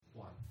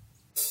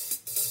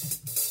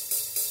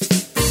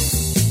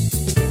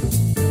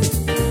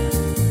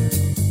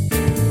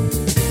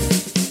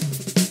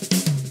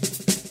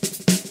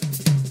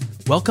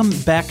Welcome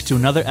back to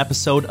another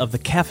episode of the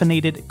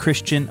Caffeinated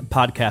Christian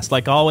Podcast.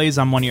 Like always,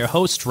 I'm one of your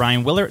hosts,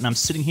 Ryan Willert, and I'm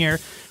sitting here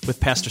with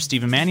Pastor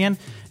Stephen Mannion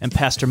and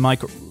Pastor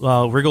Mike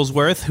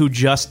Wrigglesworth, who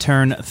just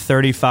turned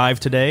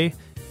 35 today.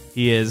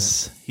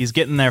 He's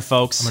getting there,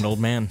 folks. I'm an old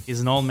man. He's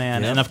an old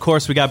man. Yep. And of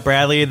course, we got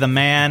Bradley, the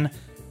man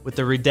with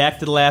the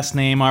redacted last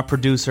name, our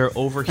producer,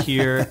 over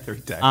here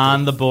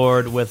on the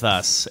board with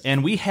us.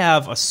 And we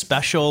have a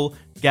special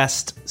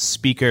guest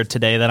speaker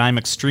today that I'm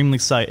extremely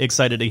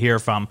excited to hear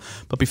from.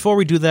 But before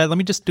we do that, let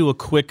me just do a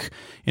quick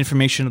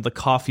information of the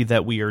coffee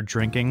that we are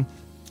drinking.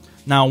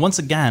 Now, once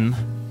again,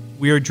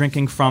 we are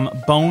drinking from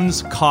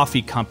Bones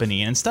Coffee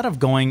Company. And instead of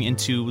going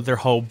into their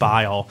whole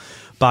bio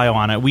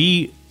on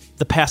it,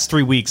 the past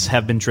 3 weeks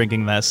have been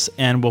drinking this,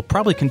 and we'll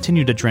probably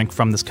continue to drink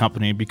from this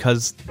company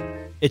because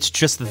it's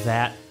just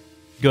that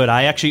good.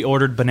 I actually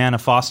ordered Banana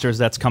Foster's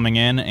that's coming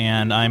in,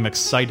 and I'm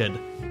excited.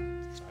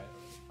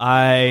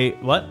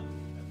 What?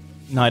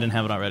 No, I didn't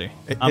have it already.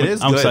 I'm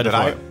excited,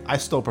 but I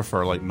still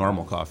prefer like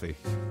normal coffee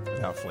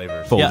without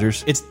flavors.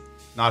 Folgers. Yeah, it's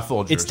not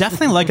Folgers. It's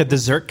definitely like a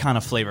dessert kind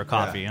of flavor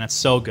coffee, and it's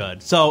so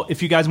good. So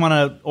if you guys want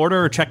to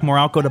order or check more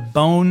out, go to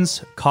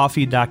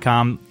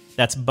bonescoffee.com.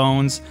 That's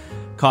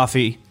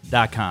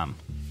bonescoffee.com.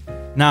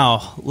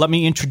 Now, let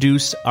me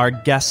introduce our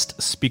guest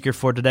speaker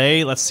for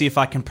today. Let's see if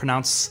I can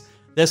pronounce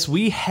this.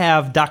 We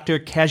have Dr.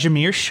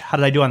 Kazimierz. How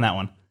did I do on that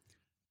one?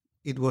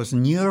 It was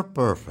near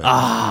perfect.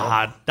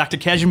 Dr.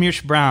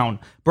 Kazimierz Braun.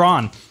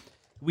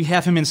 We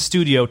have him in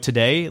studio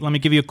today. Let me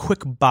give you a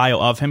quick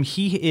bio of him.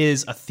 He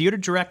is a theater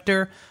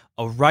director,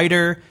 a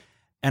writer,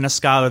 and a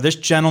scholar. This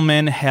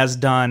gentleman has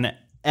done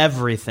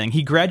everything.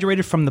 He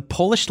graduated from the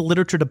Polish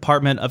Literature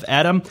Department of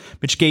Adam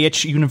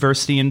Mickiewicz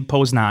University in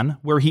Poznan,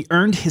 where he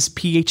earned his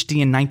PhD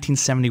in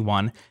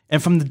 1971,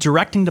 and from the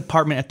directing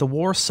department at the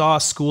Warsaw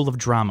School of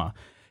Drama.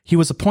 He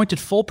was appointed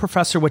full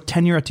professor with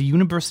tenure at the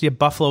University of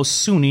Buffalo,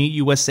 SUNY,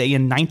 USA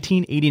in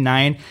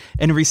 1989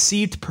 and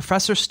received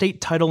professor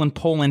state title in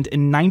Poland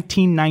in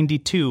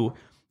 1992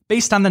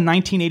 based on the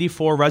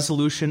 1984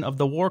 resolution of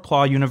the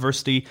Warsaw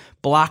University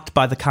blocked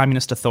by the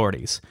communist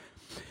authorities.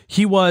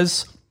 He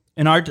was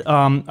an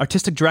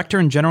artistic director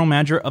and general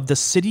manager of the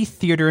City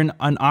Theater in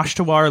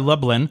Ostrowar,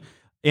 Lublin,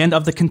 and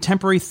of the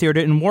Contemporary Theater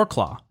in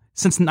Warsaw.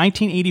 Since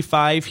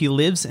 1985, he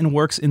lives and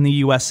works in the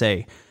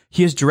USA.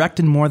 He has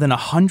directed more than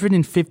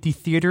 150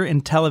 theater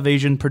and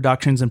television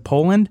productions in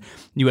Poland,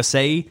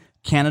 USA,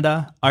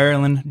 Canada,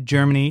 Ireland,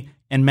 Germany,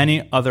 and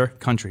many other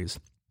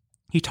countries.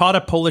 He taught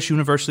at Polish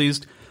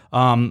universities,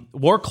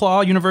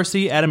 Warsaw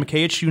University, Adam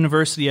Mickiewicz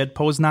University at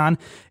Poznan,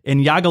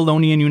 and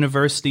Jagiellonian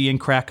University in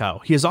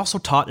Krakow. He has also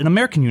taught in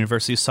American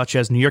universities such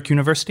as New York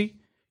University,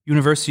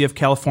 University of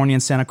California in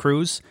Santa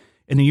Cruz,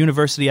 and the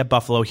University at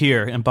Buffalo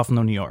here in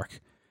Buffalo, New York.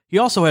 He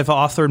also has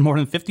authored more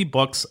than 50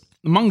 books,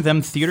 among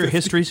them theater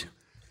histories,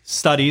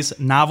 studies,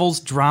 novels,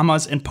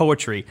 dramas, and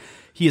poetry.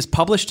 He is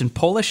published in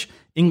Polish,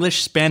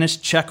 English,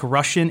 Spanish, Czech,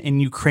 Russian, and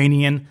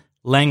Ukrainian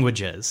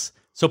languages.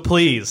 So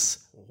please,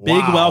 big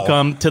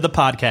welcome to the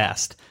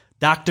podcast,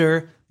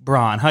 Dr.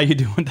 Braun. How you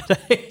doing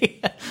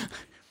today?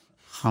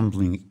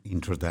 Humbling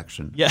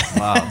introduction. Yeah.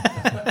 Wow.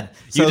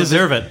 You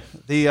deserve it.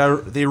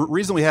 The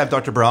reason we have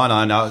Dr. Braun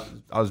on, I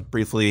was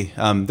briefly,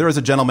 there was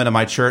a gentleman in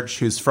my church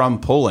who's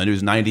from Poland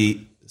who's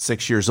 96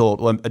 years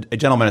old, well, a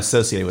gentleman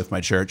associated with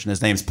my church, and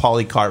his name's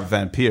Polycarp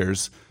Van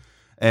Piers,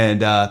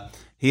 and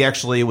he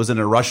actually was in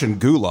a Russian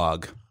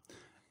gulag,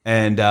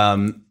 and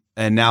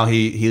now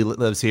he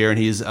lives here, and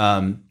he's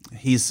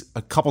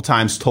a couple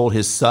times told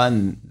his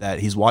son that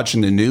he's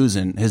watching the news,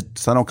 and his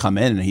son will come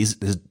in, and his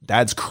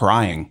dad's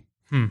crying,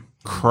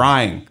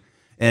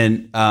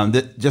 and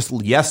just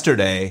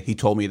yesterday he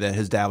told me that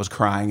his dad was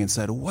crying and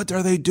said, "What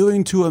are they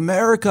doing to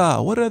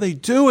America? What are they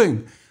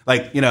doing?"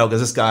 Like,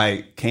 because this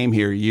guy came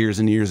here years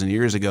and years and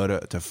years ago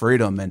to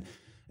freedom, and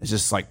it's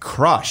just like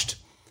crushed.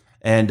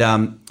 And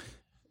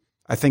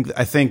I think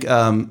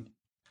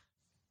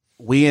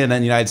we in the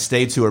United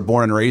States who are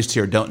born and raised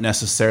here don't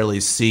necessarily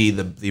see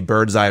the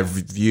bird's eye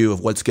view of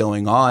what's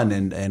going on,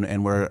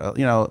 and we're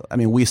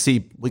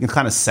we can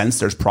kind of sense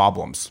there's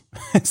problems,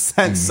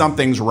 sense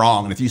something's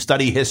wrong, and if you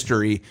study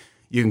history,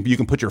 you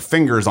can put your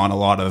fingers on a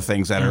lot of the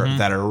things that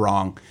are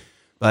wrong,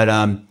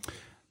 but.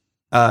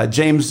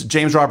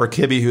 James Robert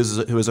Kibbe,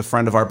 who is a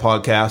friend of our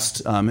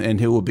podcast,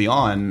 and who will be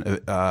on,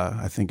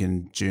 I think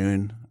in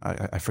June,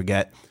 I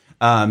forget.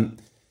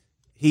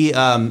 He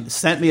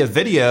sent me a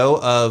video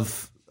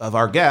of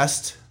our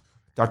guest,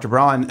 Dr.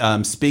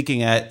 Braun,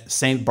 speaking at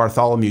St.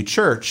 Bartholomew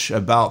Church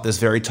about this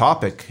very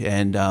topic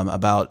and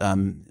about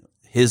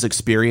his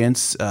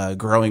experience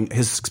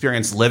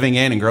living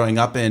in and growing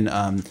up in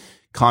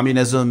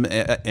communism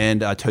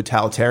and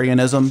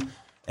totalitarianism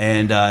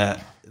and.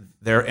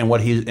 What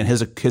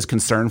his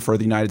concern for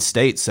the United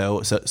States.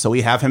 So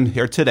we have him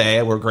here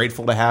today. We're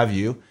grateful to have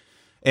you,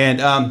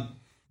 and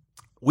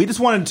we just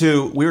want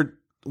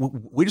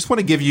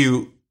to give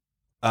you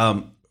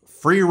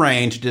free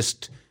reign to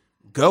just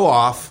go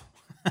off,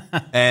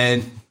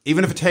 and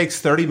even if it takes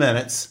 30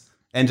 minutes,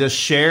 and just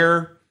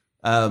share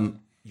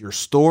your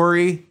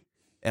story,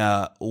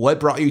 what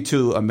brought you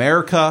to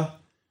America,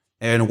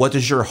 And what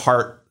does your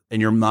heart and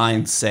your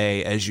mind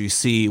say as you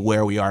see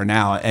where we are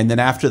now? And then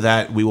after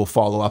that, we will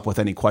follow up with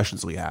any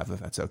questions we have, if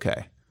that's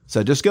okay.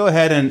 So just go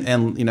ahead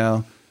and you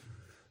know.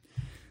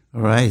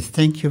 All right.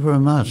 Thank you very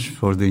much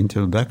for the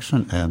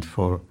introduction and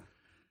for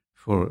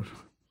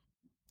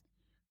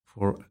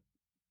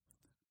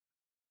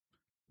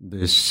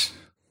this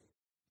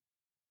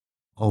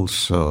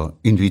also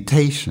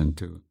invitation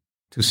to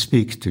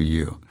speak to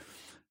you.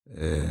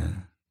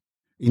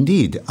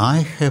 Indeed, I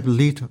have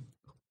lived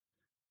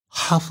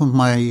half of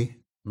my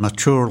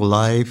mature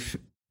life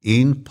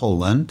in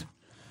Poland,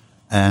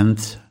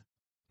 and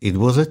it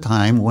was a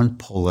time when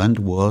Poland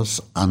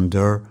was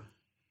under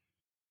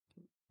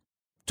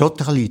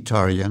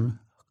totalitarian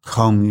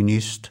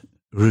communist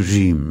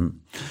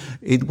regime.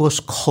 It was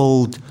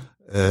called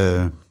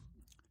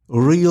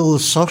real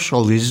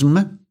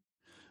socialism,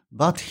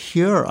 but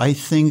here I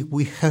think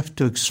we have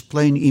to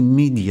explain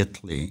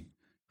immediately.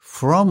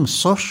 From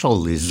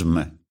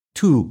socialism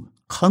to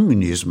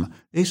communism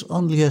is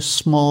only a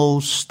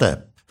small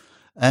step,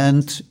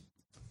 and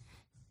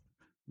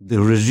the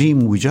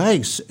regime which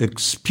I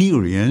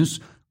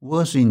experienced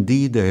was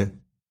indeed a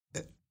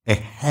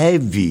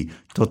heavy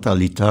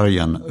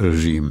totalitarian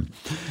regime.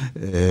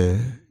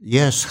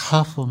 Yes,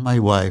 half of my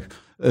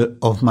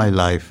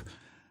life.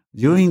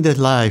 During that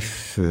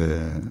life,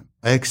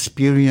 I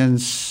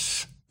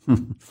experienced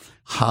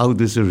how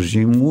this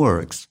regime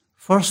works.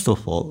 First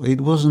of all,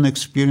 it was an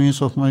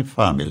experience of my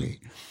family.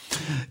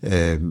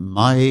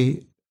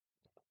 My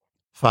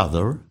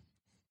father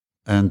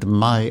and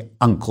my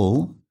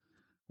uncle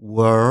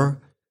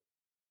were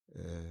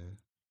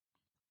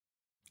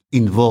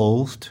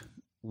involved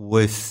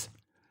with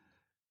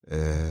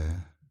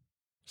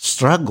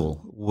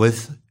struggle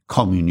with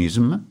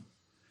communism,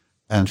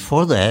 and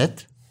for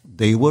that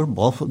they were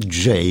both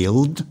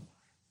jailed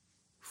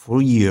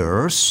for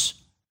years.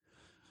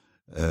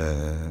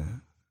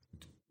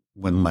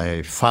 When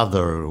my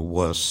father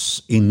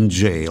was in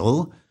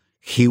jail,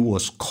 he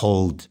was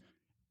called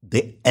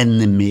the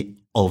enemy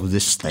of the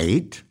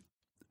state,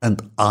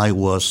 and I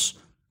was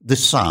the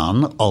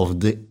son of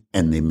the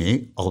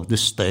enemy of the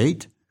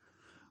state.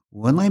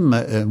 When I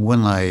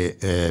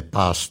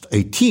passed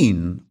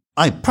 18,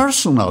 I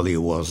personally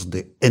was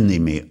the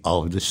enemy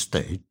of the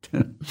state.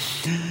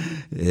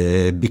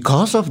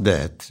 Because of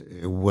that,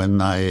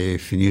 when I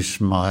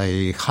finished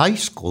my high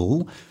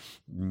school,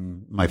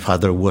 my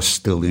father was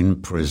still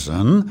in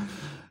prison.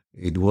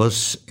 It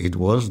was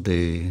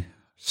the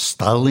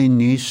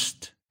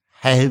Stalinist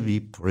heavy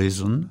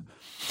prison.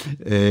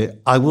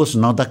 I was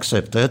not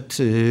accepted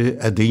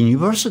at the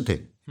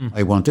university.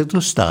 I wanted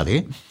to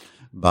study,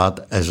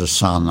 but as a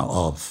son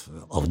of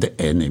the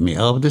enemy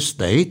of the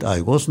state, I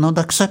was not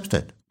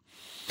accepted.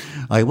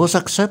 I was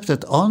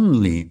accepted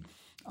only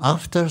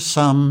after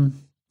some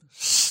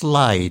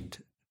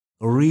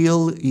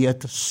real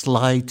yet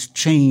slight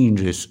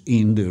changes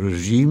in the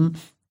regime,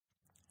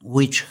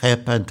 which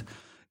happened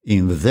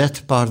in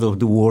that part of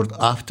the world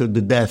after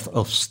the death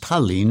of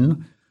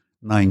Stalin,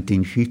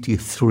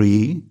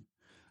 1953,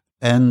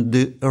 and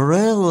the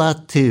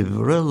relative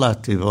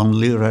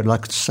only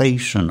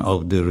relaxation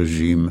of the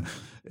regime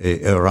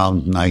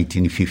around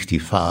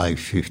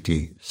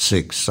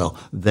 1955-56. So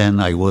then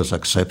I was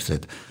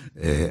accepted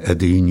at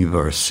the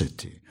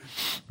university.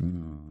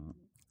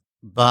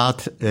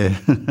 But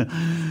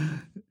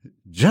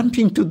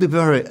jumping to the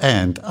very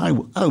end, I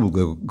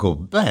will go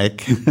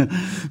back,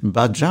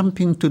 but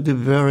jumping to the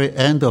very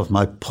end of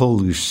my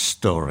Polish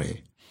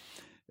story,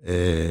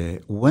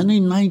 when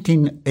in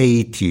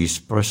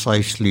 1980s,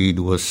 precisely it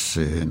was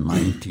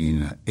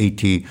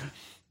 1980,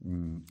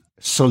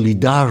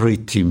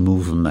 Solidarity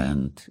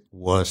movement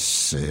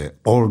was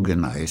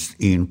organized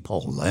in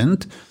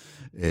Poland.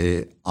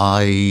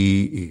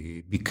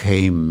 I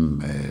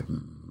became,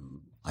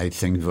 I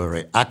think,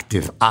 very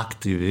active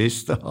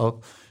activist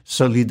of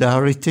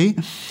Solidarity.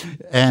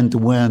 And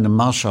when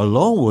martial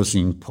law was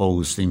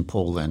imposed in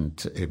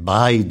Poland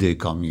by the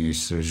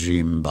communist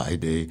regime, by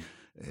the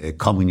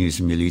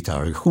communist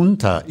military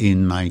junta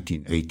in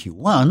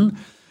 1981,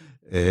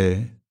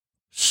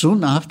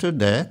 soon after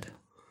that,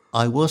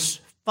 I was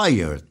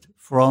fired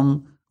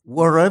from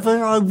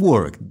wherever I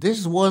worked.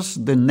 This was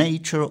the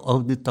nature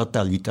of the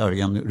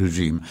totalitarian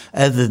regime.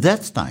 At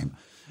that time,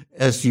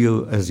 as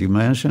you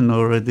mentioned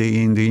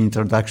already in the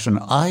introduction,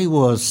 I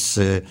was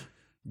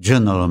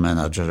general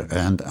manager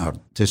and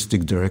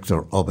artistic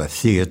director of a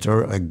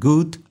theater, a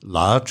good,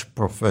 large,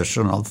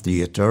 professional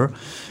theater.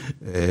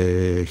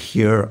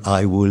 Here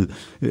I will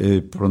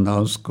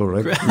pronounce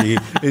correctly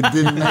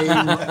the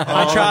name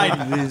I tried.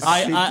 This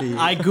city.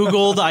 I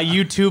Googled, I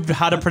YouTubed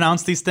how to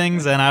pronounce these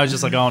things, and I was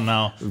just like, oh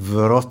no.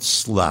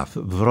 Wrocław.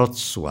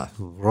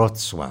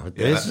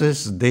 Yeah, This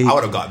is the I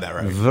would have gotten that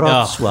right.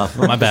 Wrocław.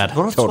 Oh, my bad.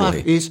 Wrocław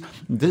Totally. is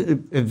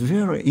a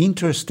very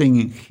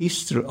interesting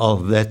history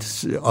of that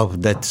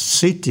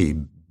city,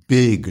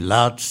 big,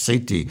 large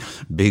city,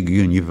 big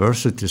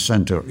university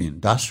center,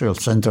 industrial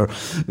center.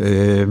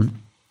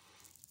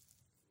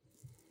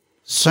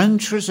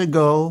 Centuries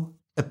ago,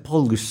 a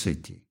Polish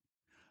city.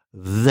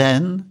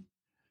 Then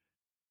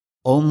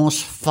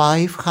almost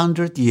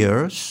 500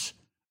 years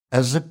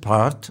as a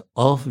part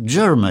of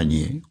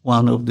Germany,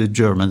 one of the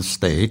German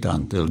states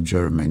until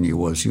Germany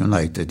was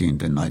united in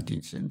the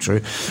 19th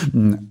century,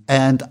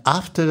 and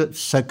after the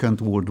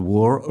Second World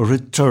War,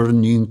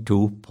 returning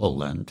to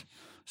Poland.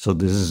 So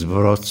this is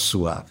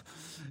Wrocław.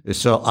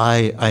 So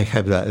I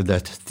have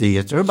that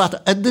theater,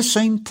 but at the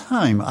same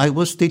time, I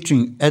was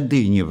teaching at the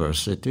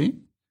university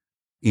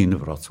in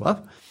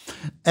Wrocław,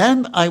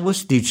 and I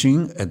was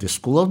teaching at the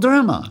School of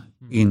Drama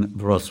in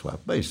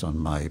Wrocław, based on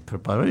my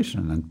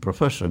preparation and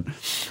profession,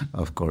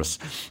 of course.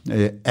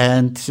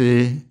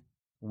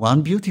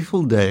 One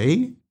beautiful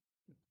day,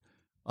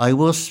 I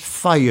was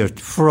fired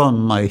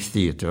from my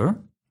theater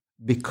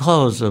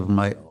because of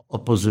my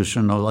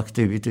oppositional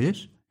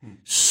activities.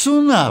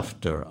 Soon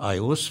after, I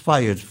was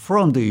fired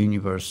from the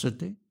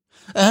university.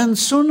 And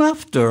soon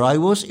after, I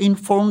was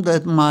informed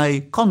that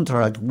my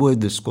contract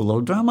with the School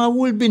of Drama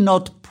will be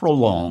not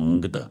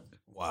prolonged.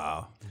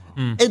 Wow.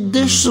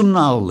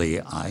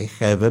 Additionally, I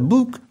have a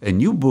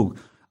new book.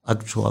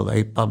 Actually,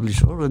 I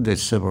published already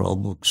several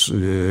books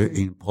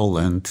in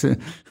Poland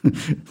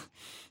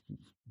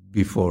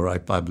before I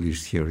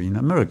published here in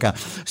America.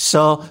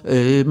 So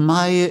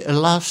my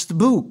last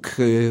book,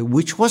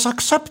 which was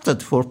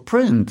accepted for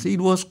print,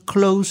 it was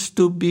close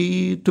to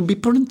be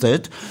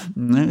printed,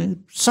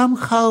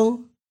 somehow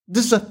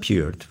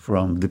disappeared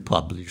from the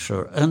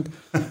publisher, and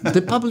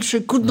the publisher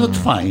could not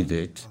find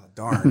it.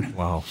 Darn.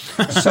 Wow.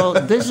 So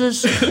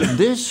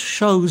this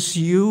shows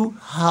you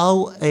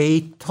how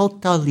a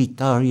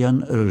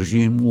totalitarian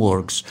regime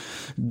works.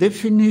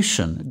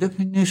 Definition.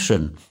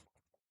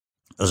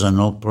 As an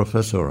old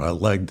professor, I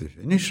like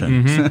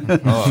definitions.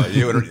 Oh,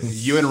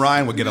 you and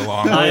Ryan would get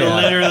along.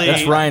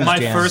 That's Ryan's my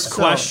jam. first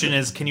question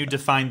is, can you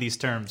define these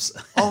terms?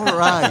 All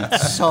right.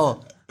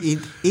 So it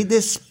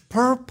is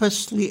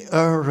purposely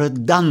a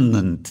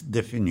redundant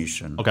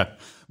definition. Okay.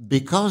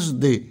 Because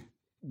the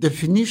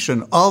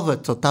definition of a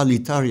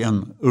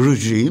totalitarian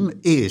regime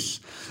is,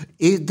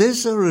 it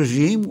is a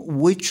regime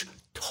which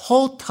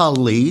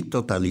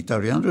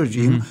totalitarian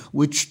regime,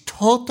 which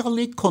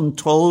totally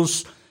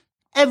controls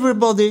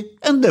everybody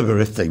and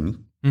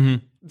everything.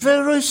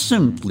 Very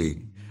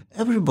simply,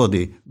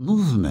 everybody,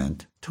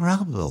 movement,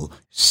 travel,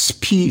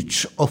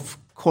 speech, of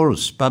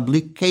course,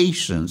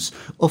 publications,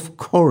 of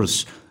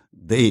course.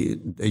 They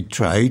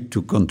try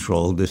to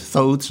control the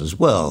thoughts as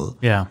well.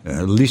 Yeah.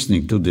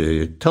 Listening to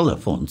the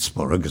telephones,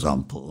 for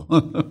example.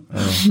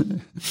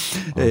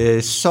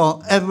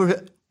 So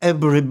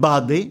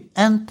everybody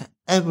and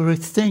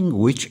everything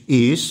which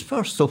is,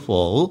 first of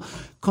all,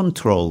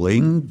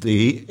 controlling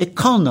the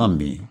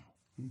economy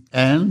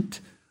and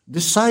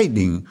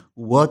deciding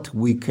what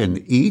we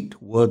can eat,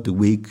 what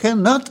we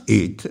cannot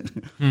eat.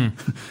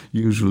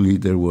 Usually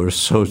there were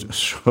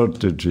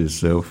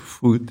shortages of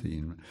food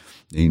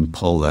in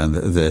Poland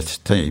at that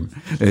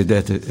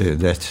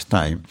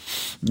time.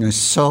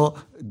 So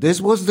this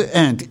was the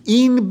end.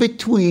 In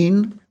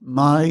between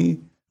my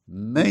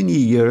many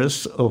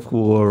years of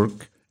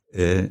work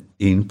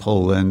in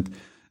Poland,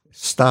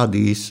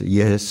 studies,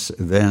 yes,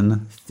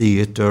 then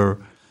theater,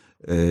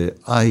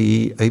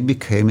 I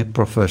became a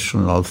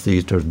professional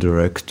theater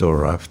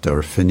director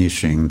after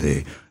finishing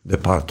the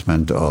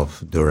Department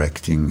of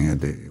Directing at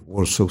the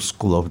Warsaw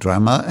School of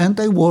Drama, and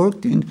I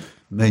worked in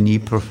many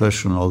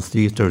professional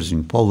theaters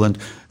in Poland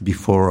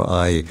before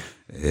I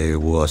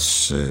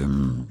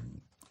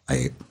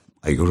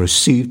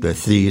received a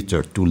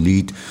theater to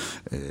lead.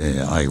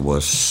 I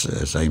was,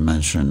 as I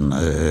mentioned,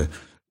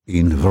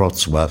 in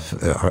Wrocław,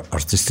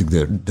 artistic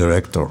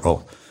director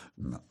of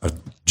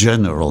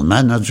general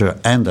manager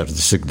and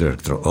artistic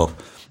director of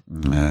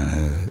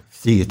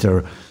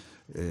theater.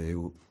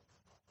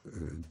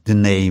 The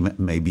name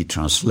may be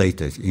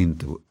translated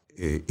into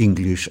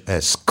English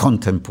as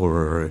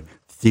contemporary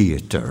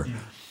theater.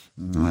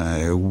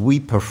 We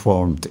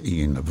performed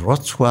in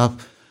Wrocław.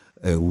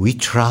 We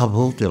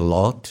traveled a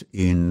lot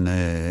in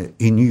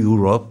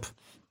Europe.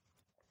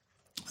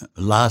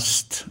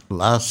 Last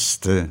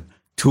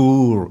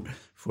tour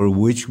for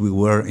which we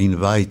were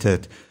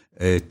invited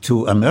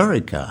to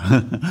America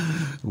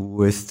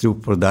with two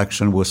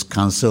production was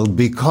cancelled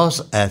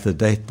because at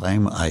that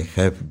time I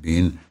have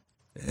been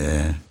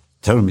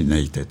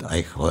terminated.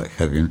 I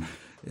have been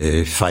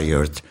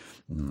fired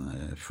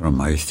from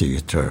my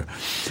theater.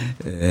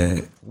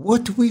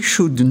 What we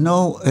should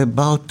know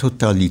about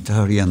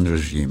totalitarian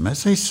regime,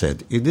 as I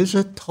said, it is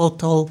a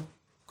total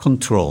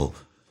control.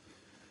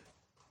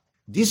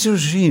 This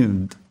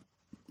regime,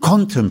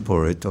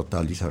 contemporary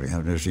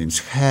totalitarian regimes,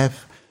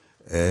 have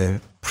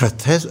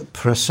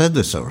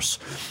predecessors,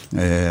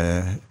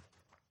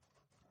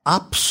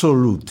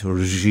 absolute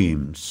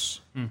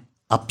regimes,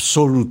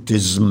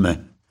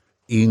 absolutism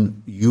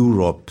in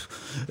Europe,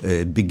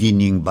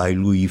 beginning by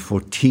Louis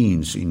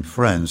XIV in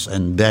France,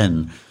 and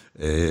then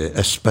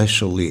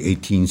especially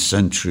 18th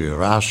century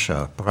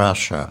Russia,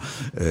 Prussia,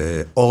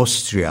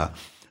 Austria.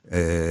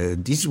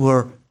 These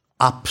were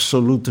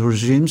absolute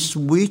regimes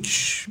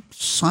which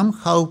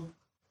somehow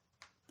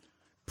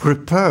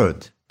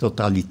prepared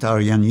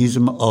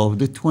totalitarianism of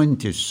the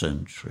 20th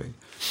century.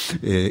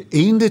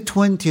 In the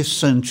 20th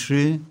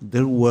century,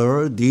 there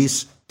were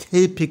these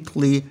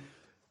typically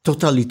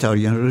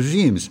totalitarian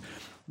regimes.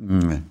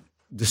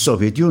 The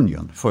Soviet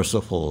Union, first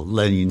of all,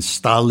 Lenin,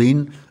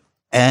 Stalin,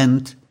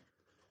 and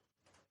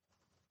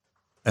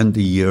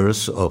the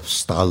years of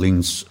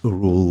Stalin's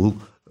rule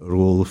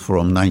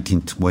from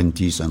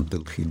 1920s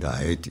until he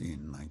died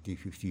in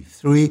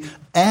 1953,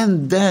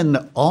 and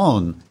then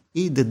on.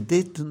 It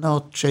did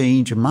not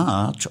change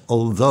much,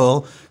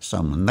 although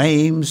some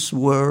names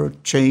were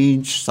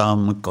changed,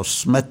 some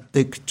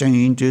cosmetic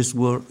changes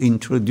were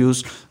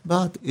introduced,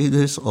 but it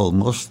is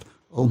almost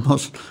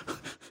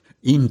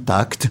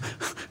intact,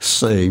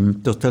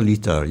 same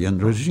totalitarian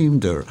regime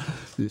there.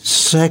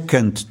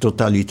 Second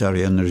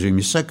totalitarian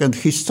regime,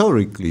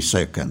 historically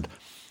second,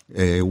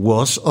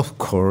 was, of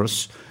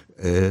course,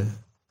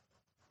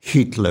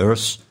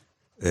 Hitler's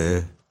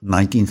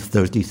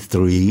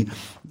 1933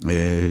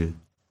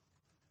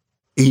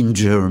 in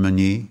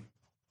Germany.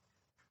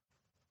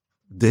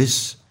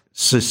 This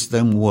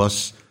system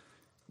was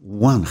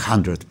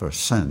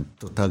 100%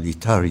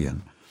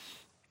 totalitarian.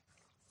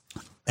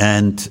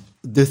 And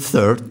the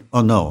third,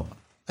 I'm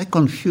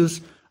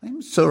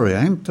sorry,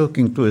 I'm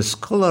talking to a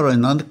scholar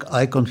and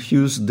I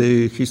confuse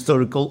the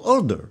historical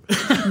order.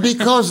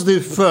 Because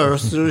the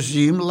first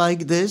regime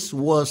like this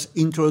was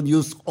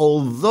introduced,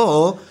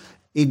 although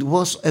it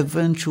was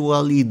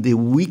eventually the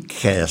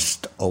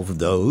weakest of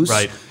those,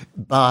 right,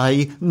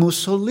 by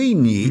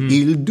Mussolini.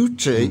 Il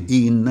Duce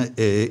in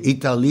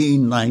Italy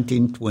in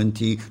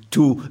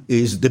 1922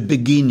 is the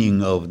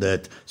beginning of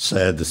that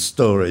sad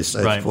story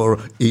set for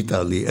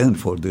Italy and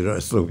for the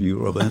rest of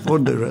Europe and for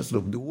the rest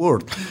of the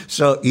world.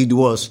 So it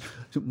was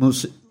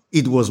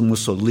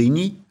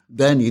Mussolini,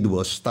 then it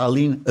was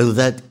Stalin,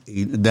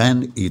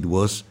 then it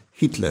was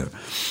Hitler.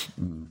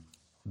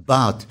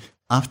 But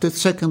after the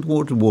Second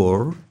World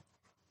War,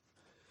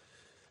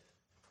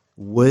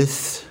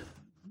 with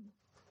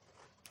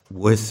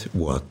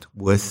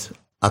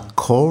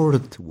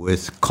accord,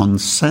 with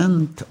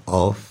consent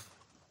of,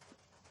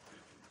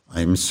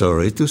 I'm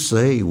sorry to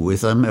say,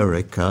 with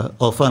America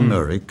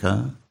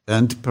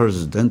and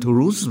President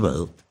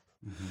Roosevelt.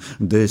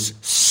 This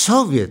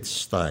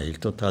Soviet-style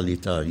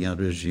totalitarian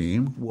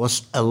regime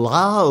was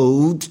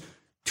allowed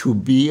to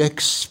be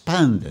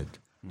expanded,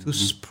 to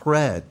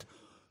spread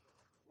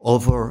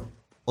over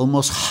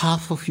almost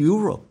half of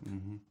Europe.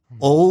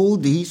 All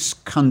these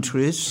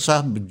countries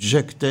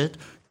subjected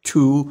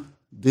to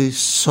the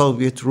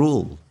Soviet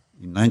rule.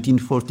 In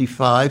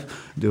 1945,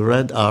 the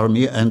Red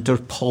Army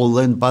entered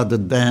Poland,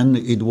 but then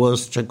it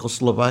was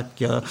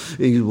Czechoslovakia,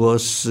 it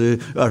was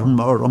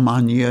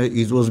Romania,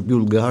 it was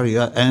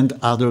Bulgaria, and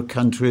other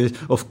countries,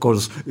 of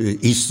course,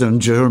 Eastern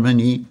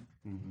Germany.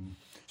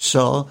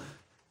 So,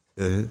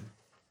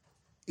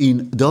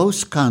 in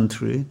those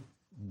countries,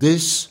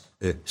 this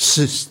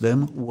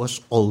system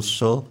was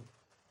also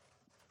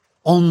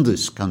on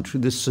this country.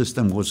 This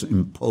system was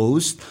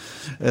imposed.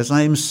 As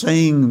I'm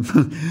saying,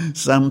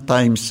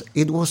 sometimes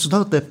it was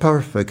not a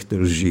perfect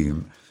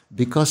regime,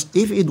 because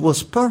if it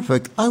was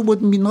perfect, I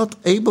would be not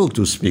able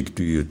to speak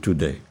to you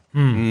today.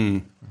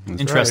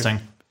 Interesting.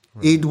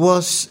 Right.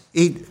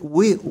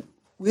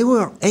 We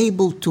were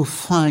able to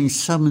find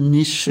some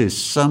niches,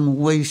 some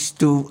ways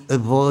to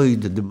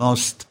avoid the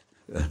most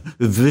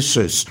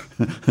vicious.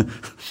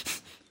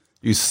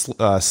 You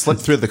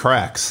slipped through the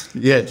cracks.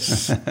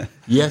 Yes,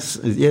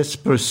 yes,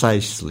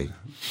 precisely.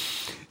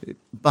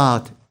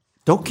 But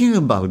talking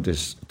about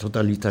this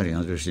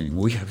totalitarian regime,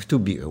 we have to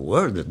be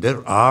aware that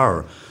there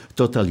are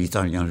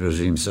totalitarian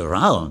regimes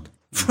around.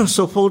 First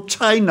of all,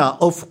 China,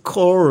 of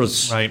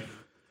course. Right.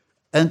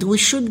 And we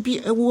should be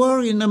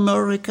aware in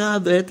America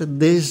that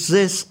this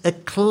is a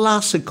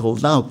classical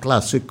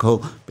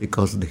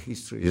because the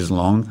history is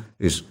long,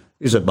 is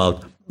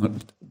about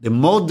the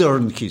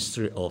modern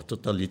history of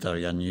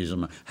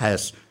totalitarianism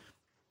has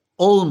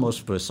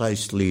almost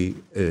precisely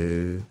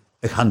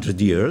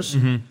 100 years.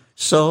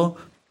 So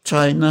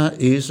China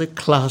is a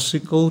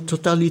classical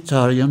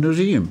totalitarian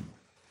regime.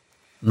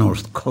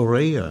 North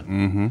Korea,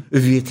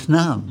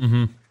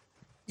 Vietnam,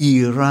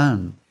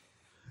 Iran,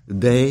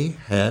 they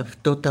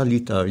have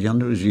totalitarian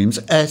regimes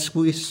as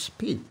we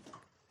speak.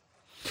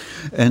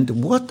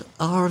 And what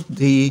are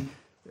the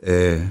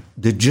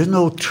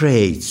general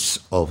traits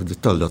of the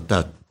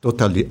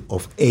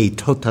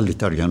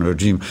totalitarian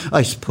regime?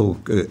 I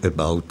spoke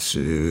about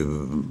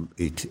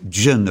it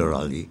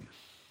generally.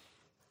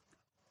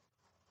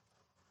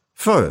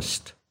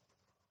 First,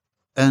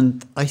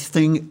 and I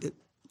think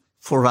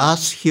for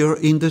us here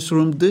in this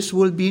room, this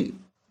will be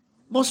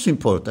most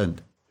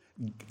important.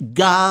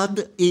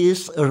 God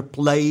is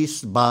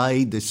replaced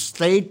by the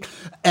state,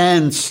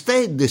 and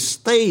the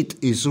state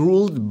is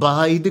ruled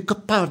by the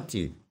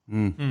party.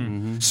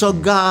 So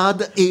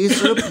God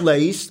is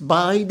replaced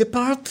by the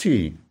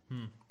party.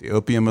 The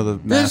opium of the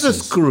masses. This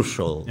is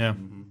crucial. Yeah.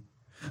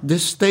 The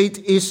state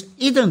is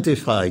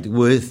identified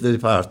with the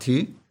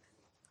party,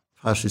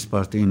 Fascist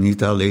Party in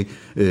Italy,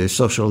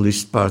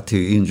 Socialist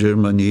Party in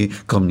Germany,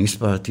 Communist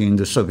Party in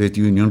the Soviet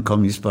Union,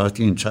 Communist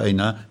Party in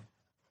China.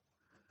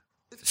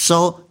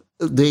 So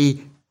the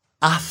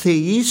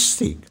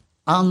atheistic,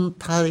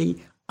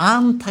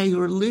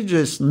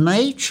 anti-religious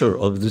nature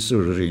of this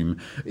regime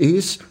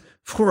is,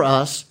 for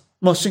us,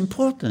 most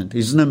important,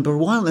 is number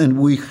one, and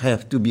we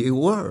have to be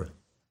aware.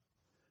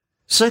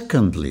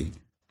 Secondly,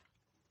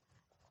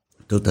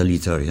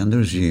 totalitarian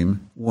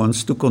regime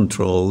wants to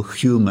control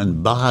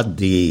human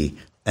body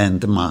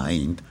and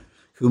mind.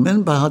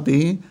 Human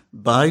body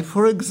by,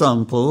 for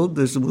example,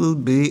 this will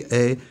be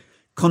a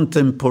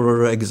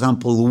contemporary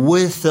example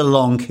with a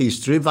long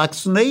history,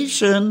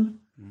 vaccination.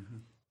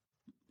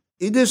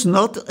 It is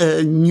not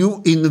a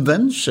new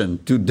invention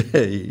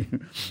today,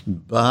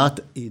 but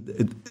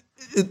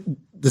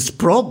this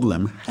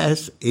problem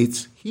has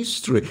its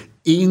history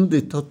in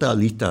the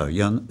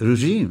totalitarian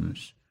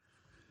regimes.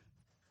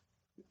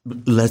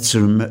 Let's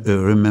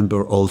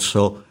remember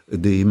also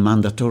the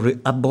mandatory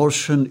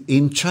abortion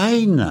in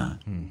China,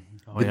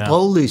 the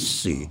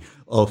policy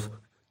of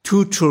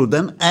 2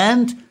 children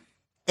and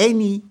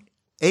any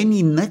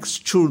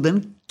next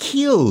children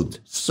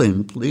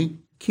simply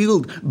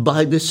killed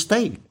by the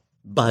state,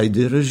 by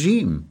the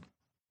regime.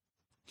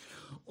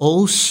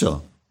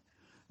 Also,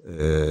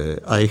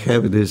 I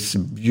have this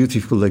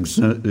beautiful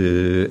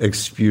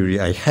experience.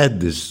 I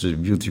had this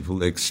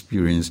beautiful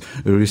experience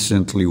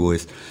recently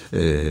with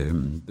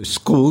the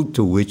school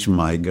to which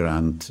my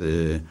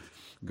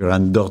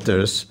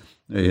granddaughters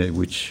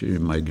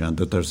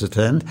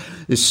attend.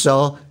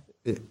 So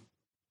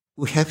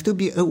we have to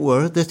be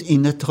aware that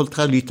in a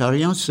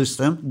totalitarian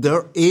system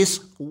there is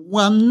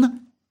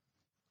one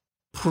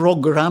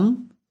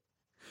program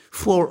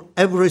for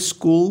every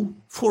school,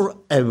 for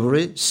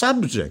every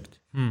subject.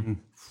 Mm-hmm.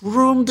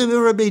 From the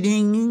very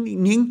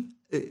beginning,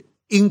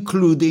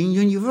 including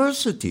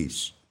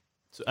universities.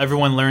 So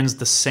everyone learns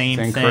the same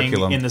thing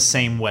curriculum. In the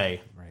same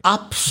way. Right.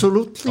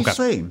 Absolutely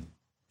same.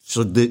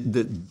 So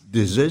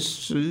this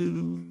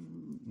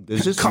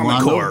is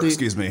Common Core,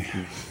 excuse me.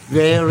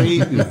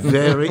 Very,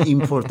 very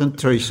important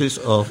traces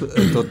of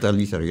a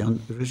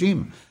totalitarian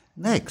regime.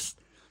 Next,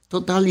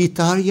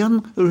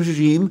 totalitarian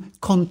regime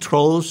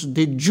controls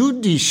the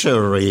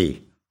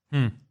judiciary.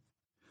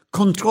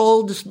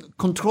 Controls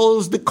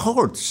the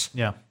courts.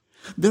 Yeah,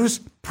 there's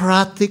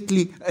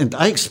practically, and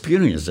I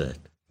experienced it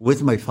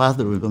with my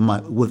father,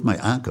 with my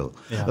uncle.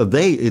 Yeah.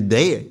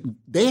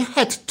 They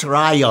had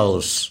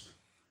trials.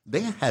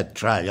 They had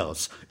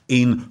trials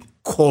in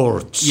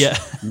courts. Yeah,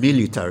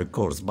 military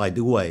courts, by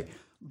the way.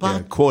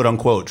 But quote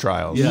unquote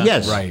trials. Yeah.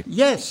 Yes, right.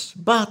 Yes,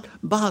 but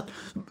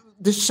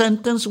the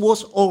sentence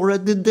was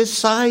already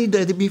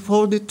decided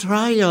before the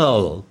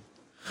trial.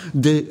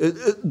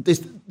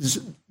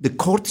 The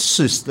court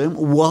system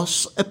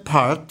was a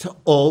part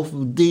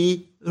of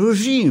the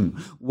regime,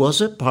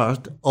 was a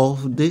part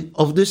of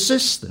the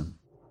system,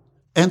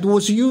 and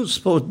was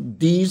used for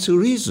these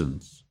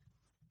reasons,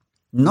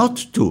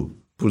 not to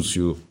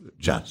pursue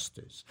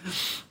justice.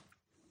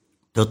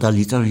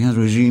 Totalitarian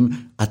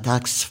regime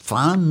attacks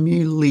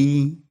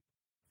family.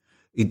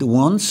 It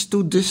wants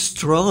to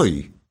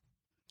destroy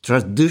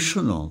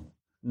traditional,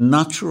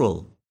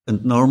 natural,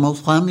 and normal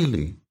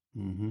family.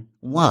 Mm-hmm.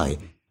 Why?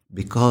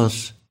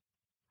 Because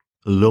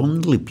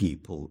lonely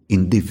people,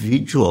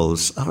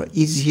 individuals, are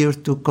easier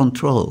to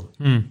control.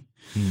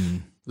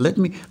 Let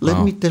me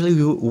tell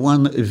you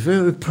one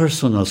very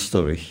personal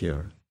story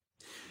here.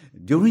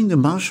 During the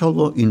martial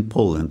law in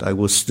Poland, I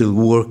was still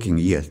working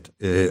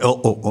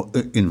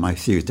in my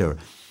theater.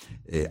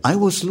 I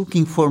was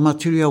looking for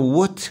material.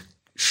 What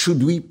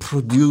should we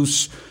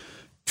produce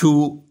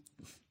to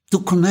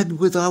connect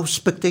with our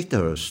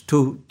spectators,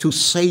 to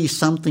say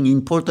something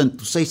important,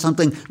 to say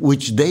something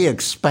which they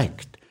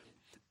expect?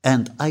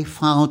 And I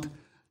found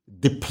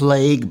The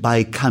Plague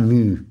by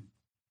Camus.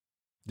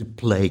 The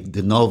Plague,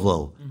 the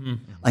novel. Mm-hmm.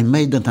 I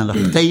made an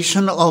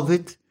adaptation of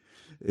it.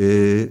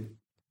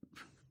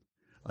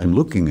 I'm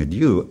looking at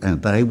you,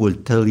 and I will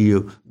tell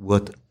you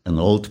what an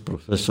old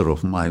professor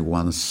of mine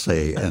once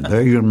said, and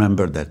I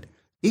remember that.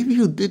 If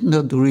you did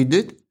not read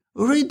it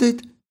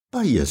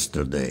by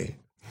yesterday.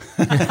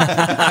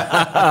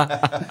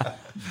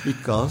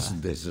 Because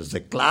this is a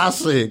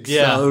classic,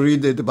 so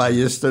read it by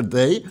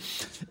yesterday.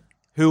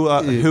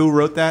 Who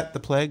wrote that, The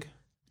Plague?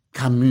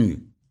 Camus.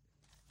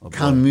 Oh,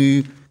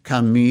 Camus,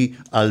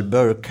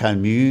 Albert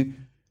Camus.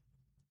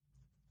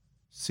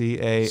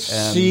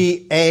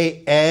 C-A-M-U-S.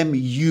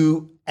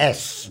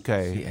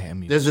 Okay.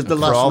 This is the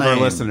last For all name. our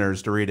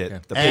listeners to read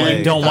it. The and Plague.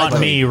 you don't want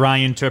me,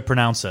 Ryan, to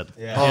pronounce it.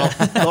 Yeah.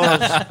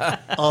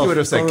 You would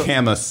have said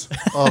Camus.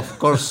 Of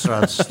course,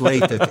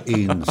 translated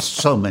in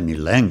so many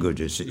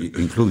languages,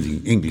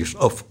 including English,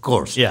 of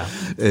course. Yeah.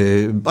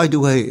 By the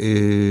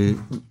way,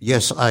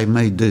 yes, I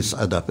made this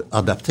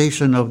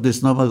adaptation of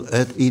this novel,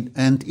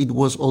 and it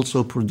was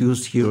also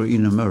produced here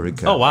in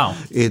America. Oh, wow.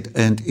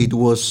 It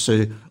was,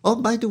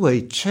 by the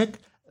way, check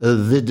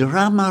the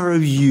Drama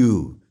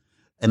Review,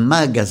 a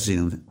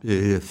magazine,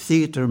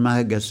 theater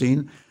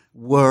magazine,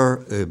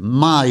 where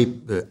my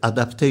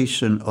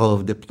adaptation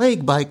of The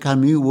Plague by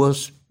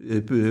Camus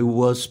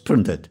was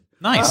printed.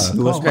 Nice.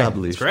 It was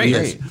published.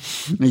 Great.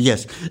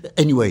 Yes.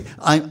 Anyway,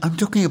 I'm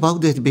talking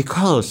about it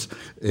because,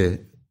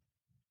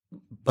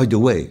 by By the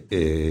way,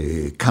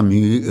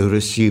 Camus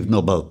received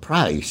Nobel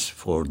Prize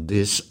for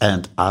this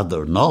and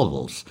other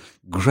novels.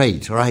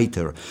 Great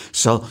writer.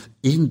 So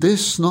in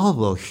this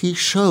novel, he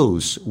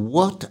shows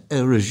what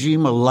a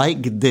regime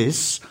like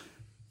this,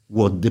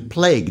 what the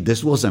plague,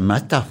 this was a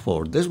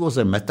metaphor. This was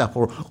a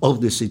metaphor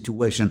of the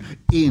situation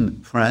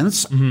in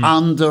France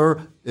under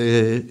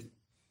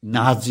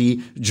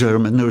Nazi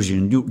German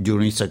regime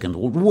during Second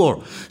World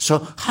War.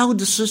 So how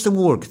the system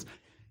worked?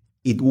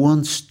 It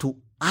wants to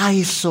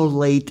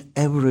isolate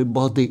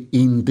everybody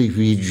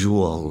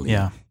individually.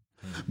 Yeah.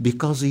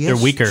 Because yes,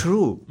 they're weaker.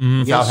 True.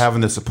 Without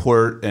having the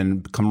support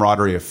and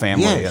camaraderie of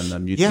family Yes.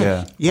 and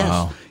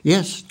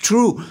Yes,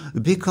 true.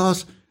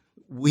 Because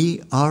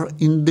we are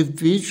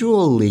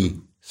individually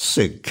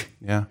sick.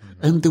 Yeah.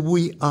 And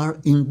we are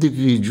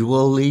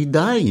individually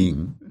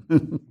dying.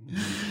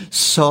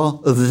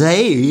 So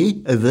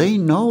they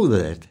know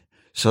that.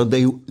 So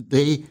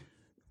they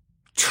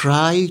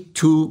try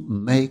to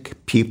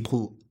make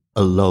people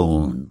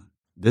alone.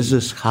 This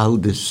is how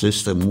the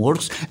system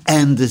works,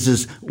 and this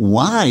is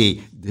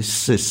why this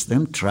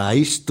system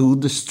tries to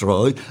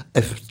destroy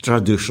a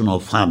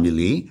traditional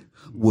family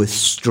with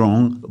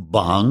strong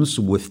bonds,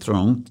 with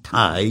strong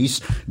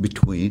ties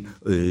between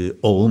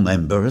all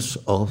members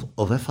of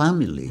a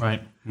family.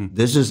 Right.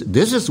 This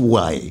is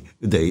why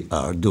they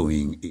are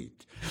doing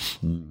it.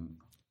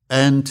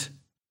 And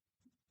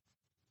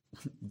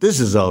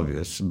this is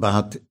obvious,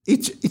 but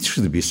it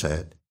should be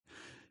said.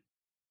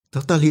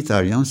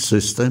 Totalitarian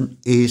system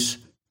is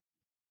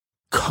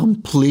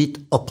complete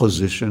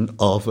opposition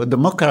of a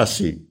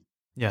democracy.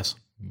 Yes.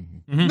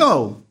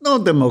 No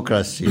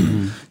democracy.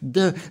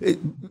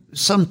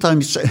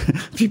 Sometimes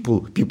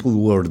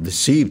people were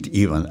deceived,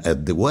 even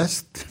at the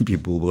West.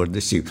 People were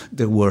deceived.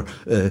 There were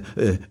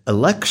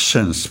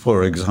elections,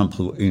 for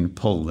example, in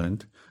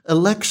Poland.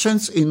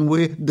 Elections in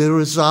which the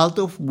result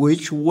of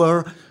which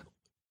were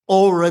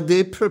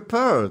already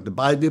prepared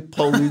by the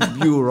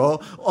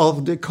Politburo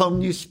of the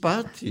Communist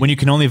Party. When you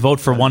can only vote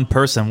for one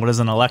person, what is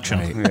an election?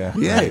 Right. Yeah.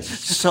 Yes.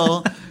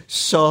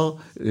 So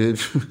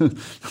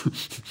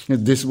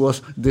this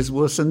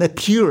was an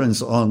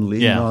appearance only,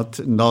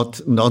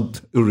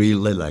 not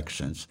real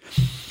elections.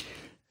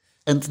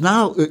 And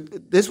now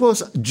this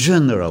was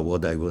general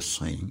what I was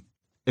saying.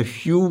 A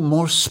few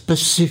more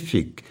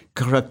specific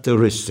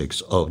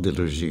characteristics of the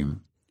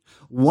regime.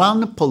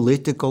 One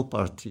political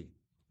party.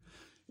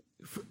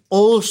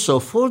 Also,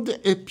 for the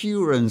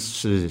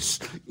appearances,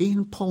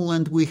 in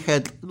Poland we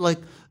had like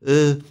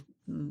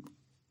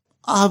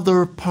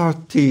other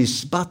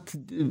parties, but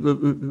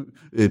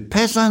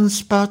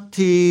Peasants'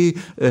 Party,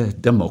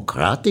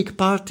 Democratic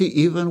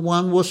Party, even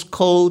one was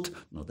called,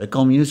 not a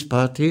Communist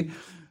Party,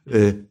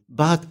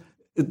 but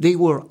they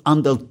were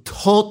under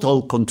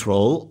total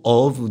control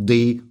of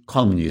the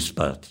Communist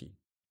Party.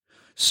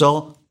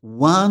 So,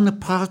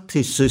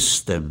 one-party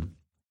system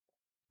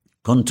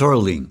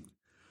controlling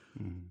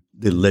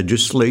the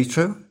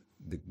legislature,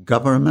 the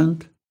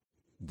government,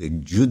 the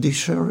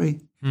judiciary,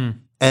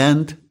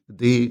 and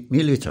the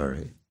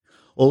military.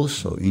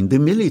 Also, in the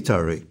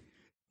military,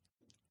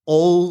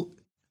 all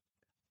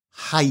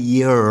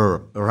higher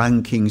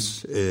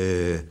rankings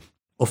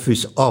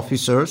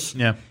officers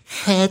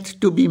had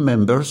to be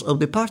members of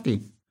the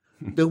party.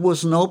 There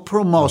was no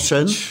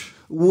promotion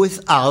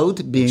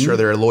without being... Sure,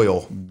 they're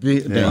loyal.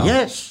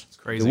 Yes.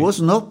 Crazy. There was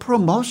no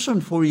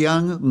promotion for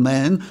young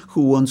men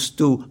who wants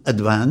to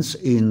advance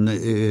in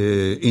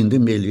the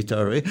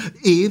military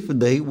if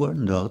they were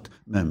not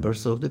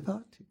members of the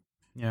party.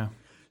 Yeah.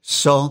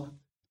 So,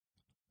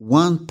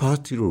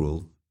 one-party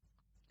rule.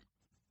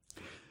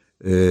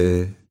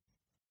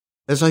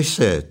 As I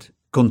said,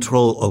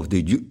 control of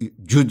the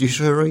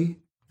judiciary,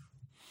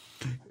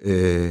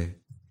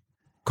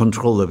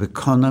 control of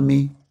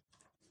economy,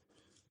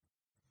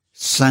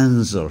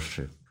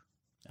 censorship.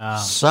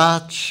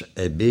 Such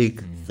a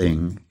big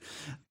thing.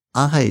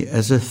 I,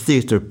 as a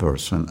theater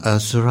person,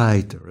 as a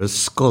writer, as a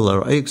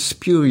scholar, I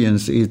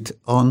experience it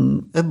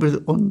on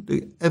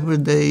the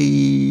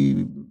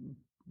everyday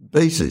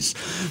basis.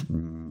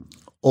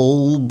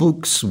 All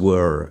books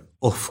were,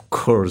 of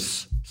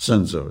course,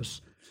 censored.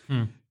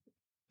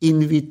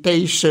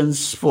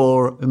 Invitations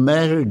for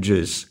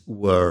marriages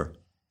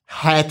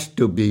had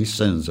to be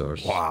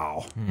censored.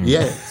 Wow.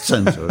 Yes,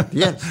 censored.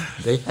 Yes,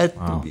 they had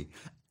to be.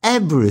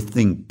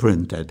 Everything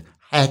printed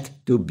had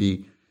to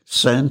be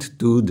sent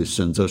to the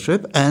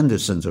censorship, and the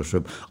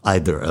censorship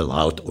either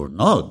allowed or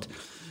not.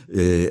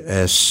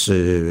 As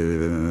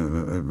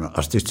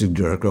artistic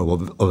director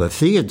of a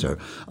theater,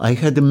 I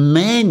had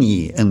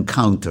many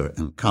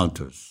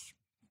encounters.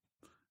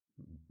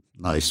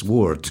 Nice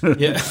word.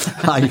 Yeah.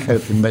 I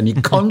had many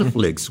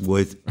conflicts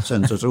with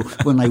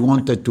censorship when I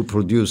wanted to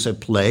produce a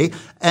play,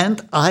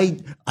 and I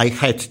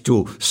had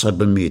to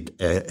submit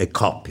a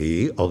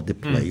copy of the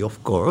play,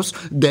 of course.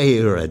 They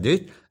read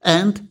it,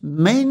 and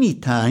many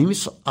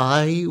times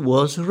I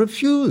was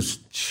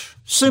refused,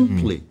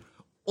 simply.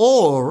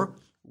 Or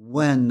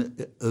when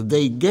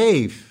they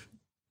gave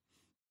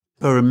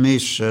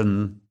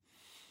permission,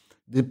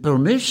 the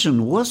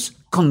permission was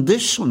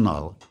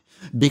conditional,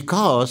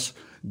 because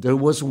there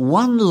was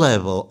one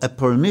level, a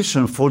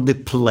permission for the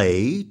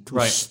play to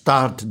Right.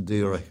 start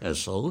the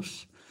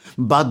rehearsals.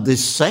 But the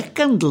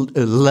second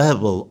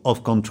level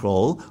of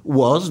control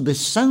was the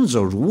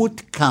censors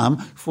would come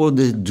for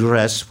the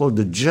dress, for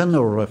the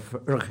general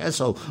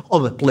rehearsal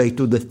of a play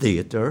to the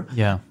theater.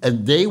 Yeah.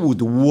 And they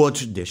would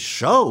watch the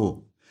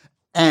show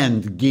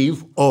and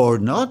give or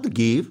not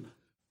give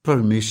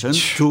permission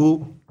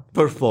to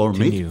perform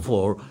it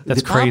for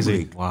That's the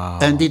crazy. public. Wow.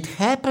 And it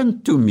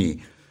happened to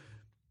me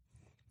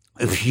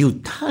a few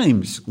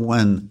times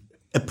when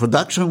a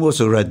production was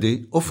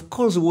ready, of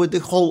course, with the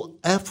whole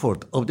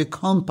effort of the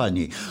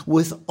company,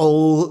 with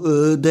all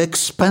the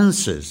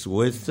expenses,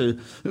 with the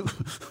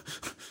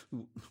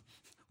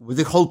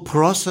whole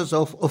process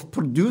of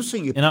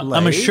producing a And play.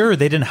 I'm sure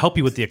they didn't help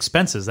you with the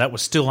expenses. That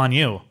was still on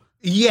you.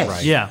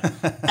 Yes. Yeah.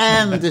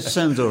 And the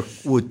censor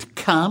would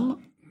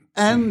come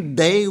and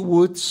they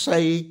would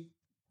say,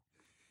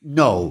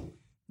 no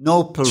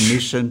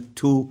permission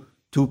to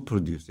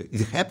produce it.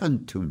 It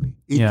happened to me.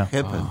 It Yeah.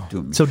 happened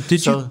to me. So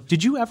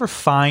did you ever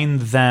find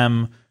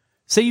them?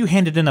 Say you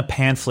handed in a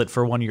pamphlet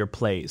for one of your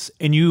plays,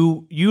 and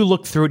you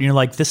look through it and you're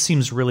like, "This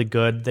seems really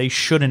good. They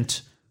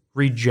shouldn't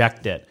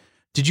reject it."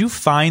 Did you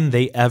find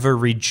they ever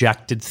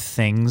rejected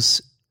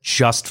things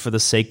just for the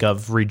sake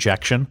of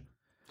rejection?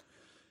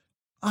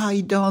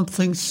 I don't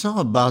think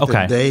so, but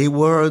Okay. they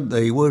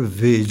were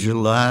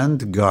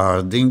vigilant,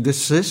 guarding the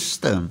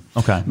system.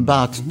 Okay.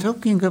 But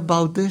talking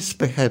about this,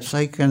 perhaps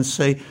I can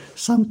say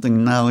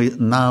something now.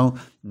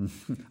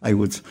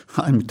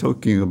 I'm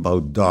talking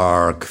about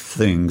dark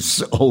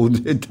things all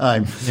the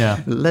time. Yeah.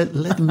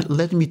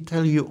 Let me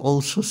tell you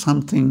also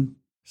something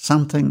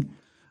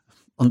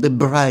on the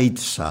bright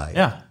side.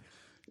 Yeah.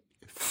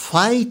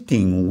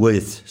 Fighting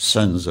with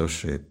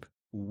censorship.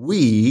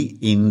 We,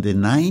 in the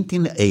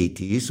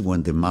 1980s,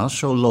 when the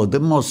martial law, the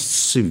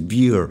most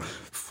severe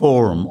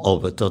form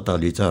of a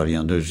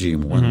totalitarian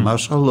regime, when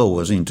martial law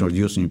was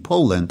introduced in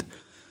Poland,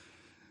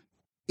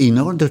 in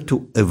order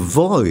to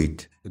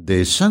avoid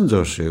the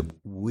censorship,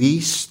 we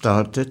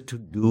started to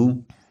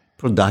do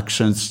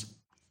productions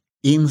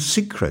in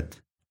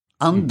secret,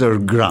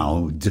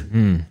 underground.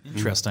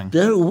 Interesting.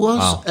 There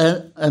was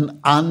an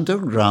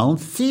underground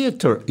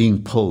theater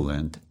in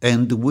Poland,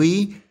 and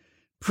we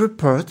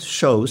prepared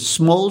shows,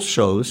 small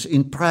shows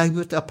in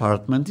private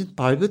apartments, in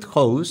private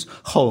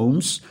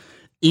homes,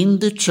 in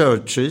the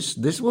churches.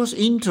 This was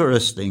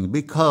interesting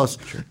because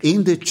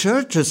in the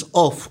churches,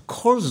 of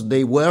course,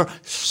 they were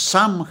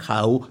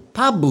somehow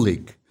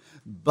public,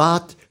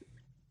 but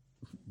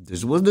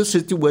this was the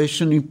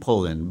situation in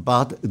Poland.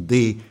 But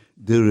the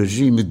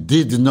regime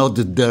did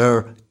not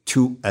dare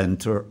to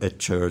enter a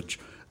church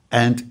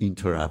and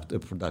interrupt a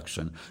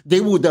production.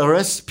 They would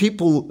arrest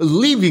people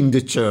leaving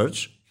the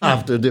church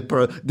after the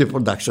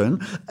production,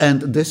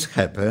 and this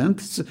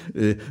happened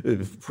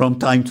from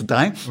time to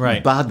time.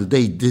 Right. But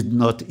they did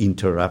not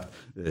interrupt.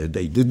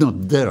 They did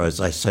not dare, as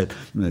I said,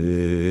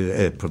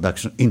 a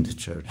production in the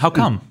church. How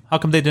come? How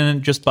come they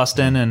didn't just bust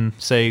in and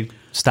say,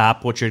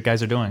 "Stop what you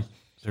guys are doing"?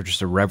 Is there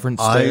just a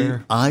reverence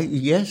there?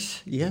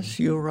 Yes,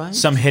 you're right.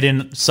 Some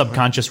hidden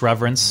subconscious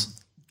reverence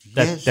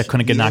that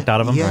couldn't get knocked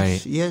out of them. Yes,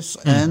 Right. yes,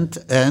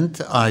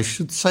 and I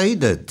should say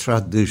that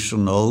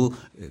traditional,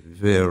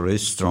 very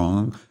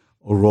strong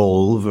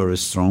role, very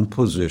strong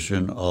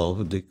position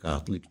of the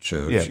Catholic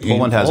Church. Yeah, in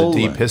Poland has a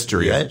deep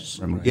history. Yes,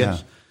 Yeah.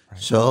 yes.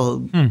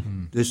 So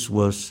this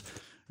was,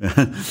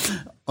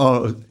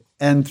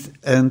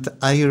 and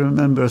I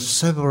remember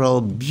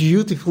several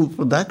beautiful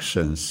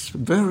productions,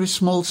 very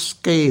small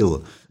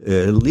scale,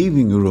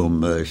 living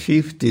room,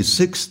 50,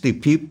 60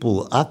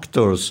 people,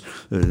 actors,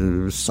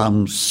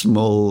 some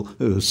small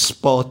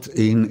spot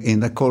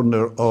in a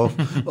corner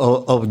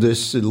of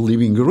this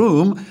living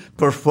room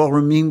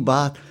performing,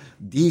 but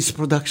these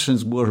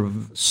productions were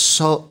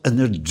so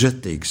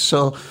energetic,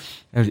 so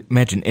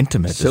Imagine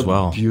intimate as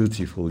well.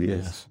 beautiful.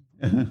 Yes,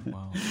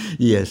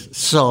 yes.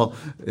 So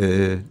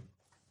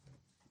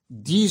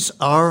these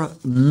are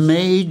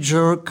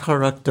major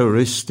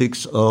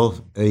characteristics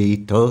of a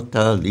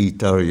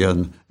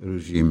totalitarian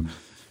regime.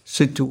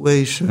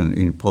 Situation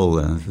in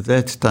Poland at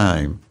that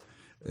time: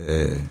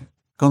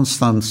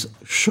 constant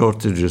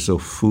shortages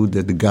of food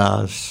and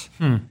gas,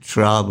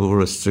 travel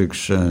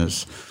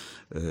restrictions.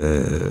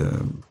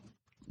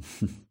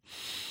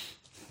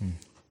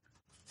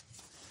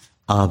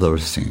 Other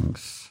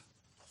things.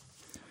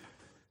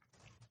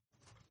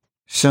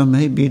 So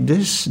maybe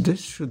this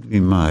should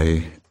be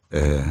my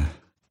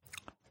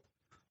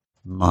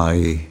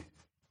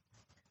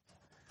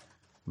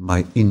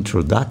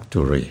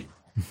introductory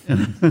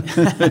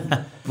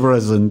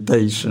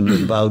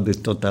presentation about the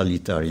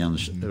totalitarian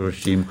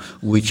regime,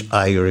 which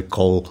I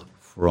recall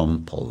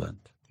from Poland.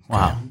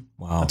 Wow.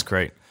 Wow. That's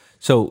great.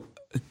 So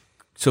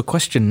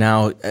question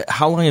now,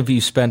 how long have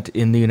you spent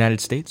in the United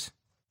States?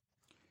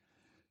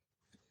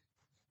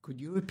 Could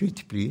you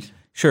repeat, please?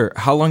 Sure.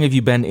 How long have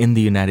you been in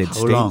the United How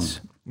States? long?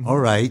 All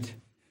right.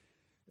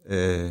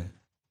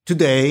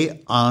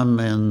 Today, I'm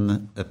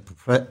a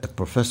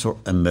professor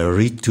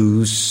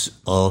emeritus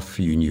of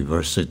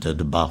University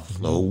at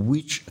Buffalo,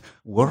 which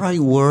where I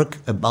work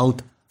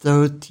about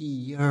 30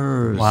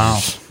 years. Wow.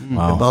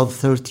 About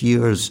 30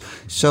 years.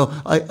 So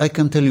I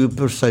can tell you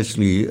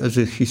precisely, as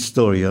a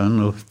historian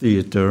of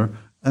theater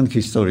and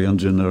historian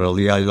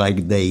generally, I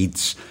like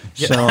dates.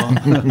 So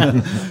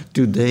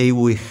today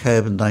we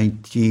have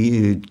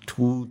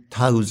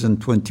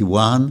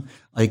 2021.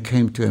 I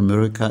came to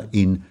America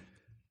in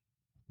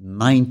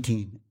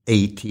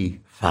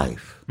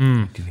 1985.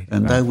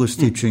 And I was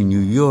teaching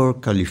New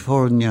York,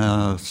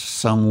 California,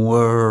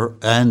 somewhere,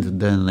 and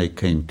then I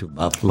came to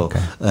Buffalo,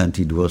 and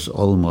it was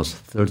almost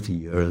 30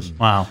 years.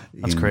 Wow,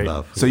 that's great.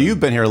 Buffalo. So you've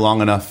been here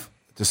long enough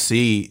to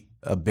see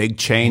a big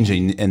change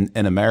in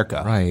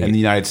America, in the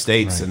United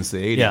States since the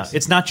 80s. Yeah,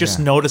 it's not just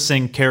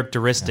noticing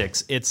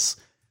characteristics; it's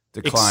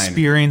Decline.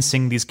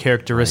 experiencing these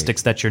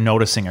characteristics that you're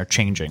noticing are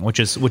changing, which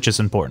is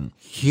important.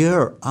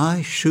 Here,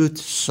 I should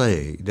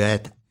say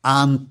that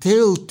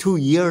until 2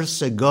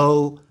 years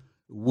ago,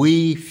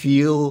 we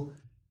feel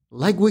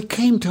like we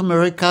came to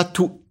America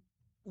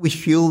we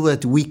feel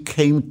that we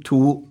came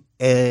to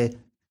a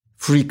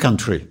free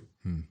country.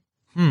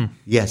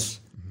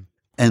 Yes.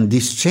 And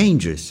these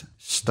changes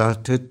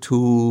started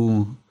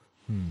to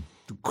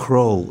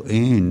crawl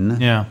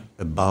in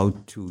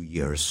about 2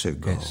 years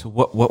ago. Okay, so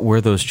what were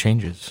those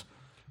changes?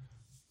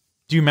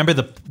 Do you remember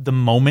the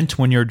moment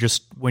when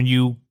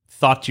you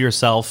thought to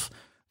yourself,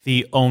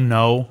 the oh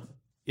no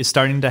is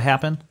starting to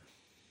happen?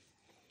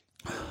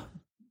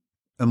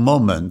 A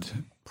moment,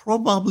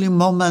 probably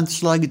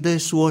moments like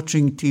this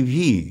watching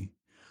TV,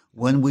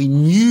 when we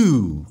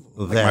knew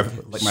that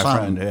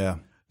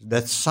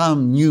that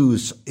some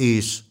news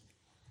is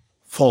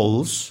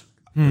false.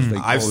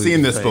 I've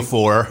seen this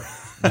before.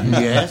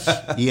 Yes.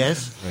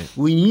 Right.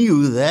 We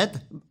knew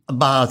that,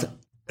 but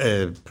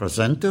a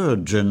presenter, a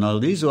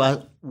journalist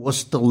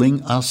was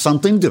telling us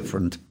something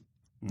different.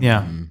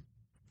 Yeah.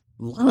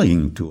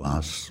 Lying to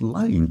us.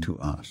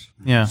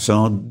 Yeah.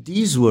 So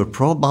these were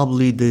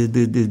probably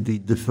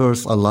the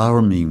first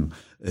alarming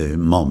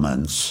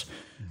moments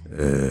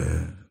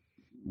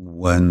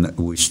when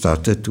we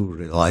started to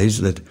realize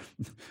that,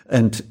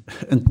 and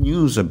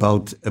news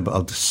about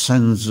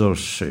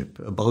censorship,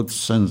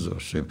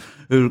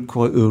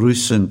 quite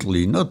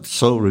recently, not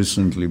so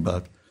recently,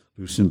 but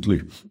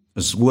recently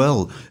as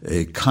well,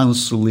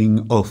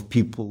 canceling of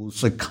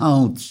people's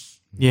accounts.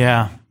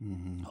 Yeah.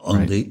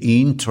 On the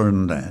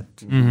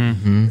internet.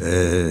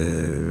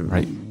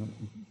 Right.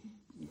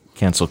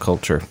 Cancel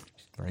culture.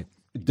 Right.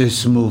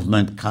 This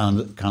movement,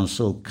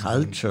 cancel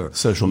culture.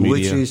 Social media.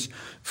 Which is,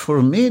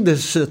 for me,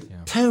 this a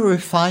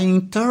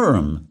terrifying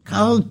term.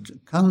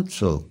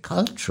 Cancel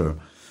culture.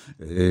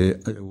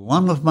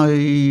 One of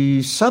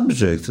my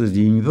subjects at the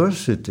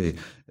university,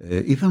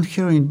 even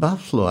here in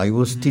Buffalo, I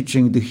was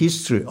teaching the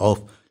history of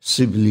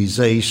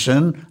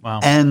civilization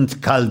and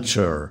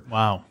culture.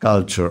 Wow.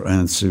 Culture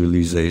and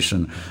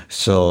civilization.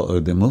 So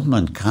the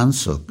movement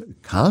cancel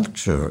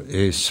culture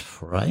is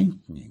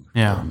frightening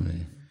for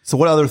me. So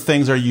what other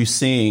things are you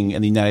seeing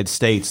in the United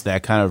States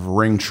that kind of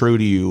ring true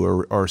to you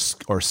or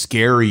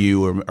scare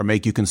you or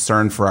make you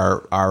concerned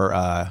for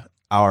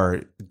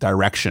our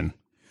direction?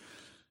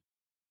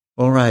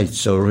 All right.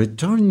 So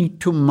returning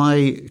to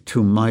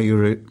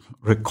my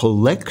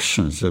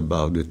recollections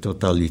about the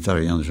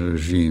totalitarian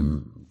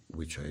regime,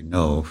 which I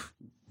know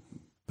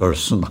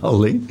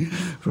personally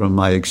from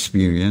my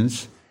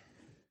experience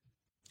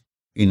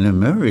in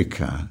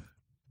America,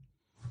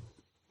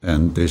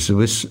 and this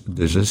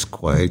is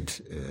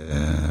quite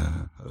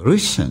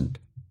recent.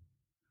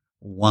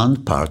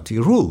 One-party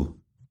rule,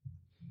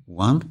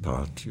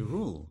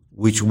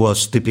 which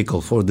was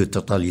typical for the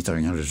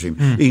totalitarian regime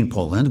in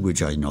Poland,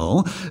 which I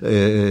know,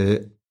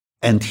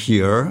 and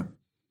here,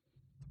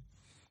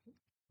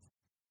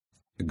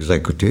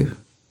 executive.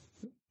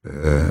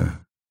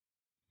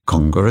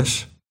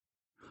 Congress,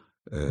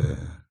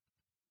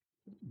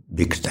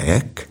 big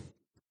tech,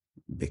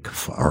 big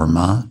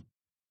pharma,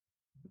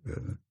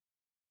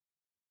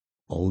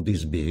 all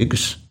these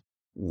bigs,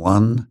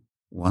 one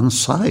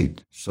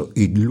side. So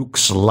it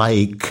looks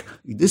like,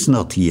 it is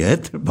not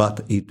yet,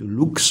 but it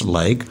looks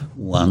like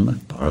one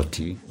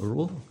party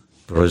rule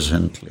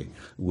presently,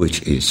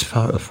 which is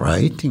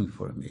frightening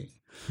for me.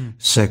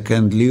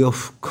 Secondly,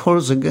 of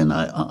course, again,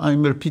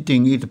 I'm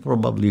repeating it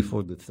probably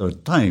for the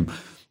third time,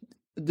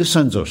 the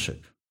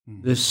censorship.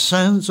 The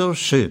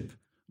censorship,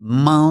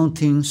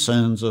 mounting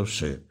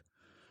censorship.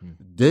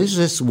 This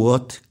is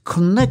what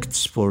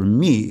connects for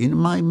me in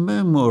my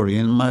memory,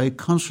 in my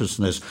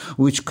consciousness,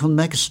 which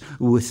connects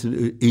with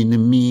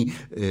in me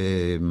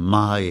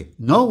my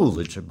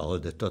knowledge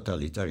about the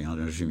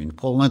totalitarian regime in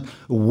Poland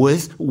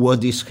with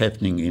what is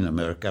happening in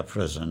America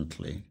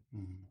presently.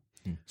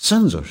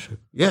 Censorship,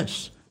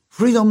 yes.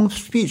 Freedom of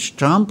speech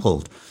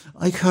trampled.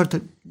 I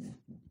heard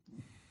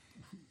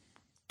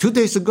 2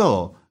 days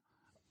ago,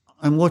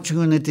 I'm watching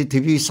on the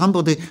TV,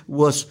 somebody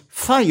was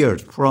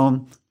fired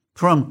from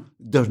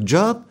their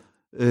job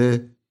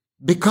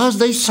because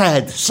they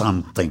said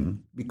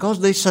something.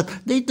 Because they said,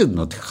 they did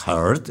not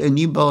hurt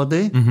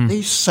anybody,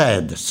 they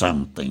said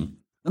something,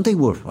 and they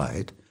were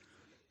fired.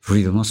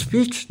 freedom of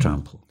speech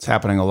trampled. It's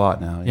happening a lot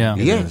now. Yeah.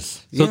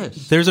 Yes, So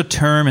yes. there's a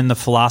term in the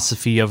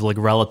philosophy of like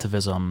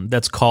relativism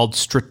that's called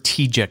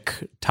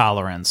strategic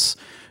tolerance.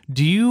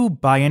 Do you,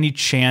 by any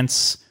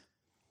chance,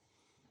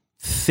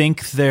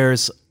 think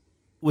there's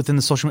within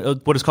the social media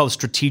what is called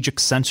strategic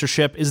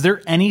censorship? Is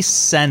there any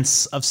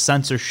sense of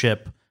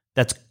censorship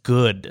that's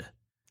good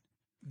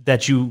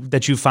that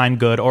you find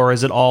good, or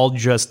is it all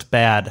just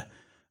bad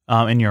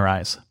in your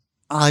eyes?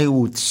 I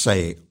would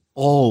say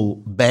all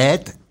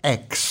bad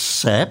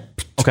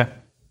except Okay.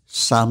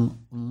 some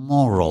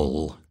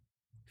moral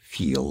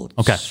fields.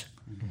 Okay.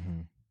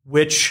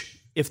 Which,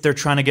 if they're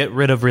trying to get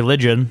rid of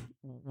religion,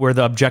 where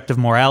the objective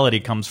morality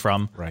comes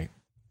from, Right.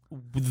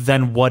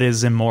 then what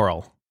is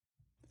immoral?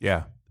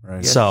 Yeah.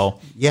 Right. So,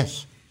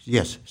 Yes,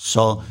 yes.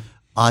 So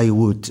I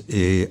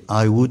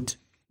would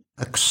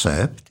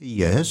accept,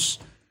 yes,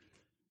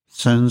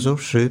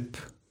 censorship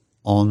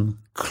on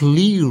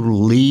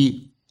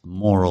clearly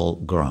moral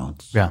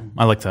grounds, yeah,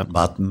 I like that.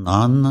 but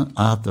none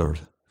other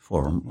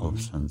form of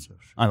censorship.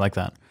 I like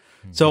that.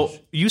 So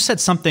you said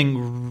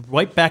something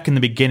right back in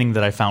the beginning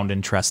that I found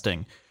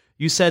interesting.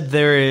 You said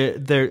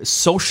there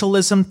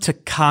socialism to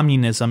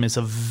communism is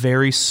a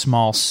very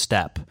small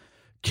step.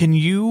 Can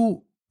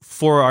you,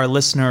 for our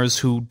listeners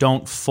who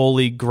don't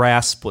fully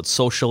grasp what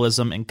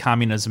socialism and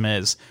communism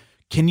is,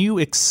 can you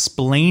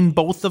explain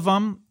both of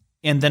them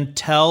and then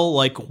tell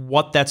like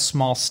what that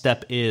small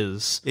step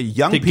is?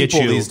 Young to get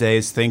people you- these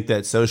days think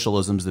that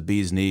socialism's the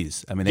bee's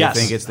knees. I mean, they Yes.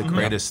 think it's the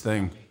greatest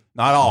thing.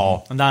 Not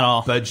all, Not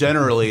all, but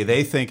generally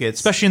they think it's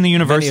especially in the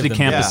university them,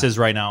 campuses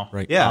right now.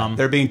 Right. yeah.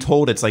 They're being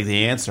told it's like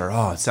the answer.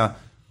 Oh, it's not.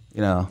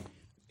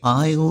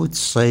 I would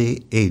say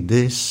it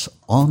is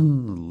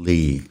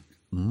only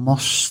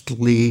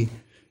mostly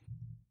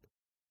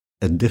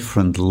a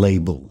different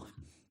label.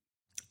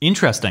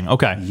 Interesting.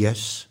 Okay.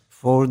 Yes,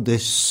 for the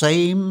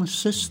same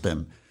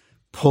system,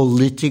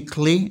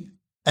 politically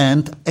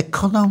and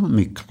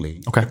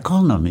economically. Okay.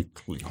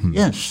 Economically,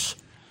 yes.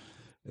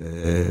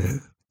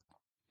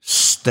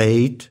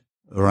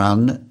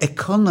 State-run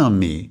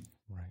economy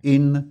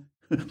in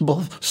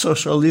both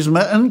socialism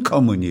and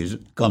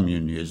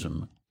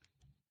communism.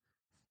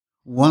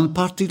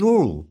 One-party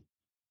rule,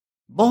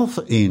 both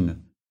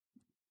in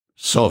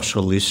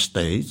socialist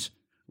states,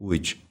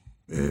 which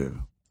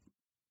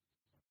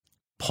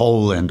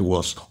Poland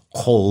was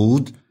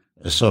called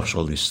a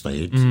socialist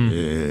state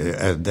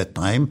at that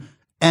time,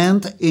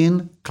 and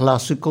in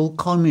classical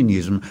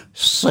communism,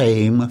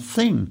 same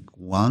thing,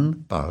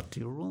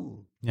 one-party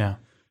rule. Yeah.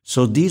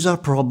 So these are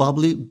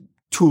probably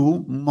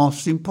two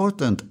most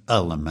important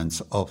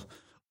elements of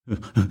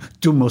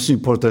two most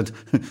important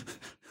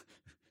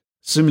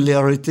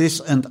similarities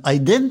and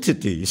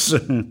identities.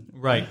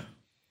 Right.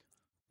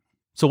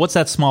 So what's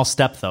that small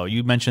step, though?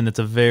 You mentioned it's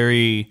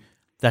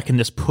that can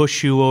just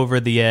push you over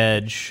the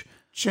edge.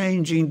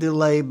 Changing the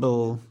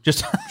label.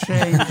 Just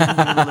Changing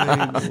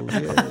the label,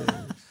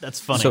 yeah. that's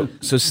funny.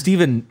 So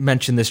Stephen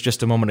mentioned this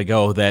just a moment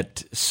ago,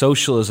 that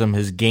socialism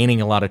is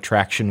gaining a lot of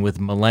traction with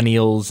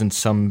millennials and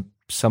some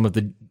of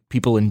the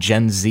people in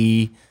Gen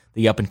Z,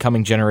 the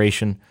up-and-coming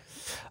generation.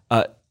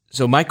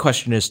 So my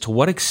question is, to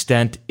what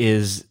extent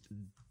is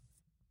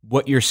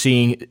what you're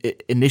seeing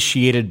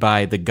initiated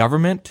by the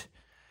government,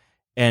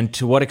 and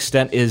to what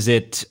extent is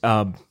it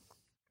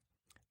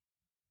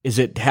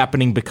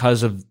happening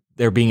because of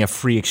there being a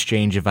free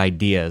exchange of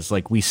ideas?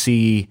 Like we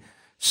see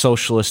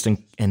socialist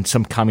and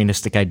some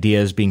communistic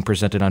ideas being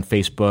presented on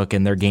Facebook,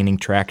 and they're gaining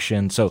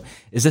traction. So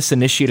is this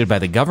initiated by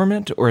the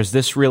government, or is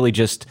this really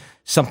just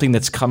something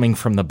that's coming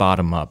from the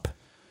bottom up?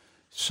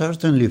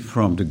 Certainly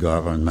from the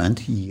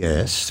government,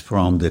 yes,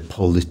 from the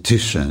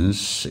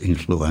politicians,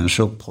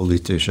 influential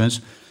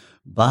politicians,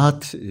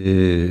 but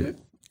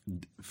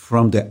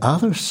from the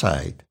other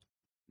side,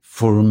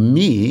 for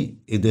me,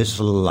 it is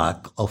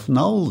lack of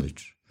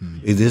knowledge.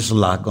 It is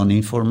lack of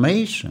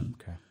information.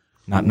 Okay.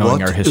 Not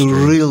knowing our history.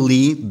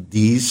 Really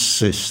these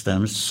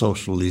systems,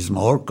 socialism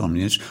or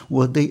communism,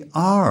 what they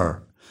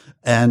are.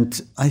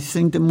 And I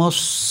think the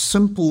most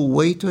simple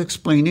way to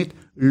explain it,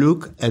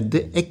 look at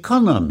the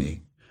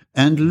economy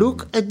and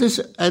look at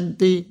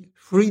the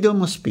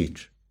freedom of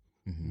speech.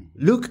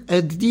 Look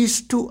at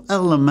these two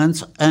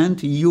elements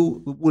and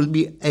you will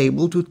be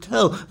able to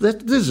tell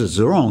that this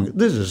is wrong.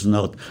 This is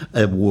not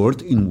a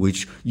world in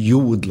which you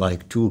would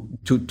like to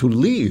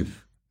live.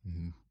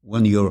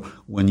 When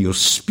your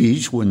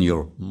speech, when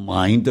your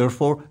mind,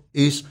 therefore,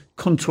 is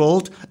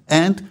controlled,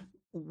 and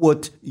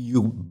what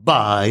you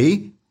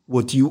buy,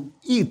 what you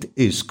eat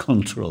is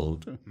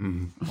controlled.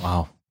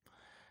 Wow.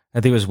 I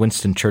think it was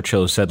Winston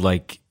Churchill who said,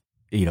 like,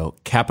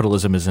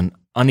 capitalism is an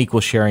unequal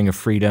sharing of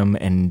freedom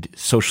and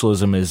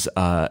socialism is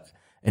an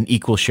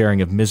equal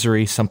sharing of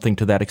misery, something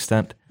to that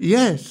extent.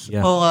 Yes.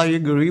 Yeah. Oh, I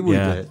agree with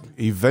Yeah. that.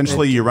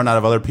 Eventually, you run out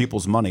of other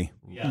people's money.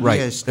 Right.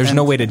 Yes, There's and-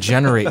 no way to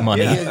generate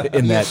money in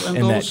Yes, that and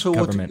in that also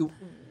government.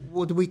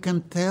 what we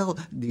can tell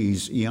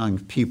these young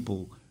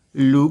people,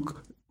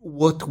 look,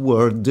 what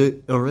were the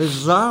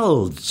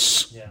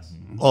results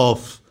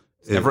of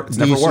never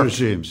these worked.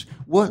 regimes.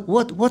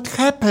 What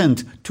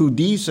happened to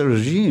these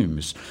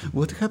regimes?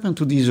 What happened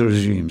to these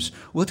regimes?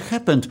 What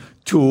happened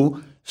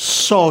to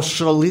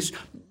socialists?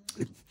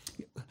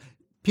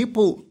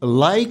 People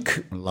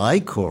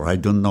like, or I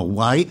don't know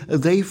why,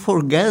 they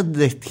forget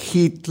that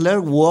Hitler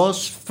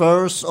was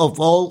first of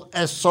all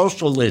a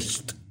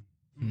socialist.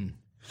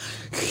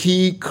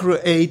 He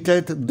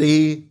created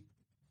the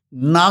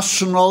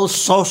National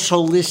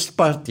Socialist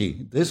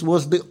Party. This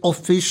was the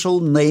official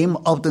name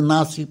of the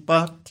Nazi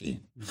Party.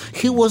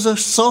 He was a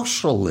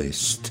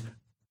socialist.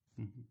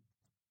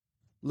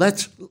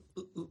 Let's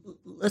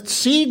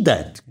see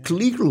that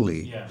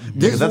clearly.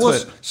 This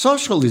was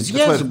socialist.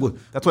 Yes,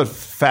 that's what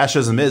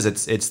fascism is.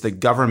 It's the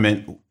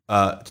government,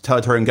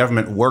 totalitarian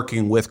government,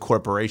 working with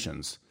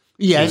corporations.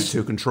 Yes,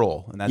 to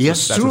control, and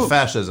that's what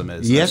fascism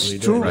is. Yes,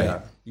 that's true.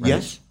 Right.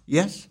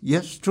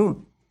 Yes,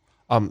 true.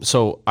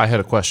 So I had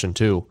a question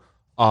too.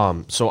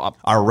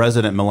 Our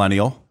resident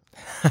millennial.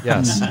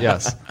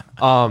 Yes.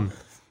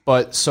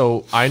 But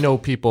so I know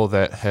people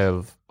that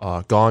have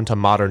gone to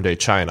modern day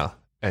China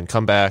and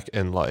come back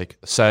and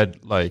said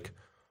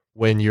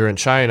when you're in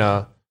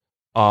China,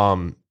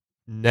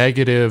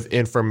 negative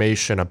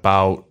information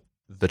about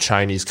the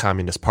Chinese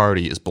Communist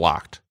Party is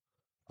blocked.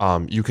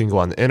 You can go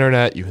on the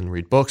internet, you can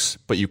read books,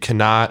 but you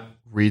cannot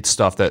read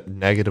stuff that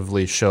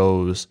negatively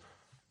shows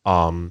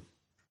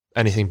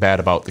anything bad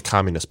about the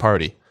Communist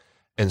Party.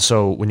 And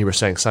so when you were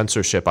saying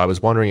censorship, I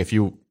was wondering if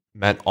you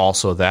meant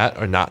also that,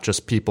 or not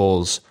just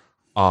people's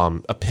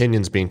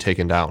opinions being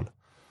taken down.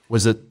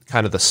 Was it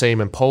kind of the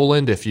same in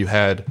Poland? If you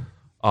had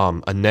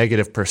a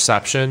negative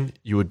perception,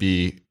 you would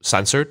be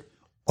censored?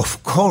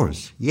 Of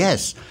course,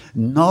 yes.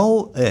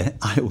 No,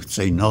 I would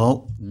say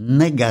no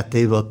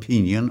negative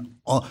opinion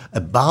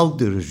about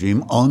the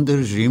regime, on the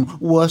regime,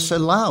 was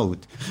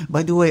allowed.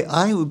 By the way,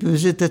 I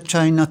visited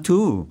China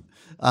too.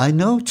 I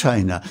know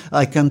China.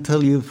 I can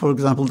tell you, for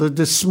example,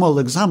 this small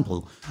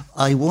example.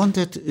 I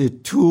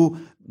wanted to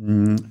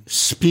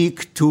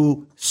speak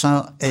to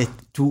a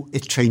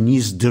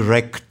Chinese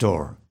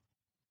director.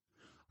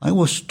 I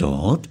was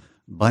told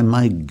by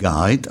my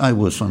guide, I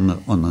was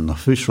on an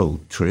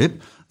official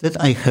trip,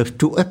 that I have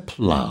to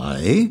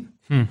apply.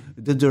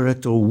 The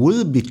director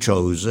will be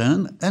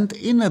chosen, and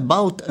in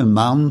about a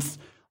month,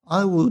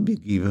 I will be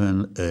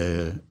given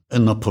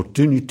an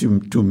opportunity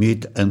to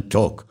meet and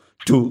talk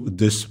to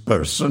this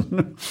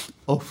person.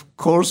 Of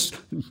course,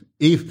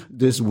 if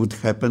this would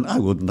happen, I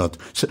was not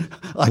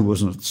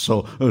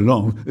so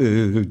long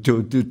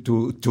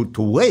to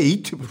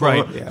wait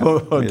for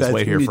that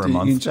wait here for a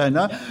month in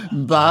China.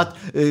 But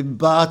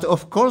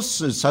of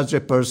course, such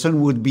a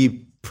person would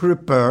be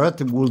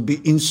prepared, will be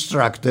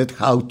instructed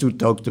how to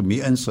talk to me,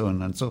 and so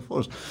on and so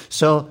forth.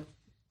 So,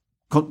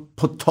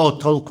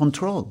 total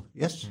control.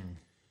 Yes.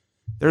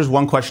 There's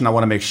one question I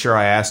want to make sure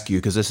I ask you,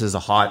 because this is a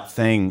hot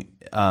thing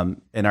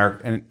and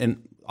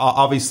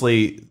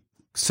obviously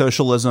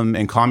socialism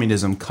and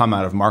communism come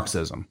out of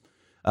Marxism,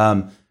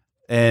 so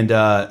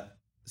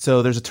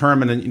there's a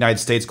term in the United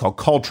States called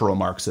cultural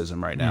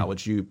Marxism right now,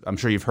 which I'm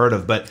sure you've heard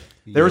of. But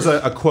there's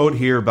a quote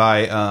here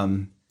by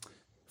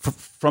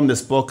from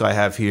this book I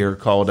have here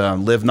called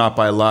 "Live Not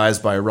by Lies"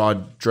 by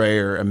Rod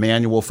Dreher, a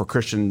manual for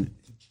Christian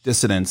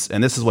dissidents,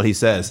 and this is what he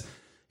says.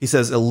 He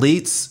says,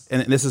 elites,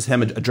 and this is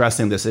him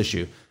addressing this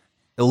issue,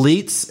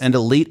 elites and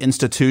elite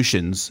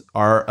institutions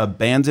are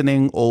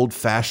abandoning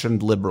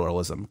old-fashioned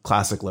liberalism,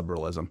 classic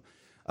liberalism,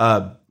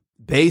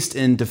 based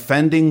in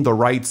defending the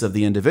rights of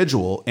the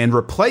individual and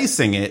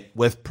replacing it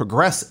with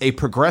a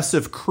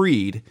progressive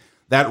creed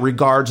that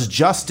regards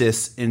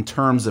justice in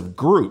terms of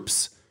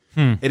groups.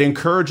 It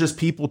encourages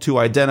people to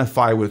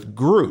identify with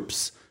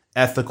groups,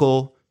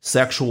 ethical,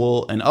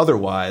 sexual, and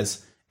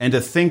otherwise, and to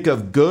think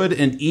of good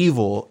and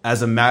evil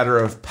as a matter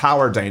of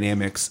power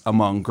dynamics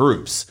among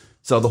groups.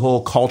 So the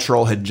whole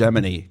cultural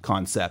hegemony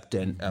concept,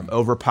 and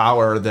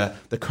overpower the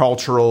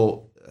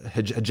cultural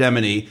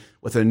hegemony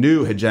with a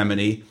new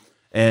hegemony.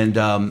 And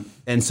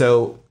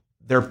so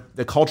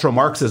the cultural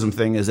Marxism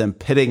thing is them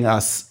pitting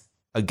us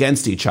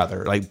against each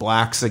other, like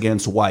blacks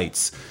against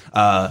whites,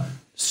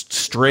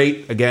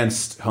 straight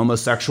against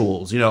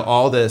homosexuals,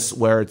 all this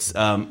where it's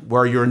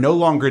where you're no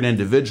longer an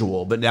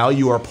individual, but now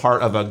you are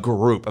part of a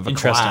group, of a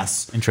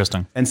class.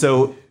 Interesting. And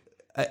so,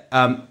 do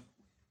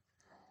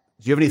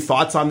you have any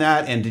thoughts on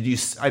that? And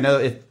I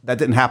know that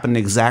didn't happen the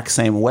exact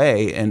same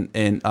way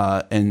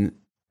in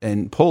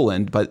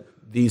Poland, but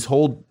these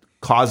whole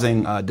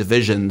causing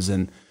divisions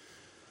and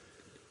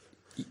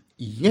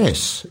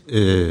yes.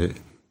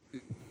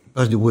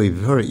 By the way,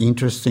 very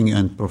interesting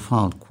and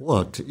profound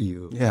quote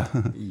you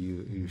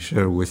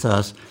share with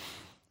us.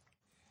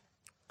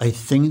 I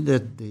think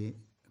that the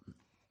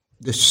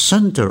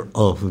center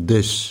of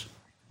this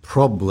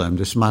problem,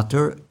 this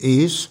matter,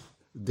 is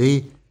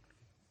the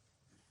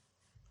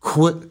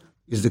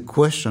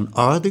question.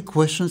 Are the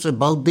questions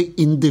about the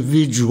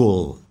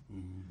individual?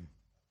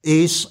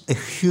 Is a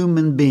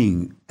human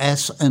being,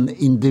 as an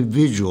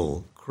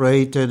individual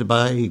created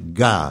by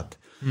God,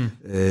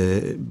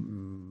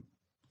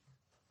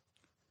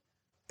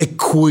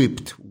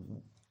 equipped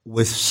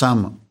with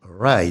some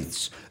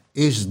rights.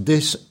 Is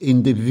this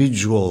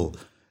individual,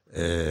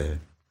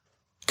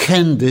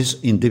 can this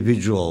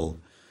individual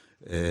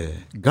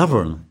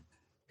govern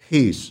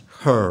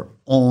her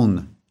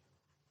own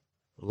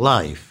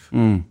life,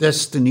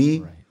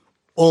 destiny,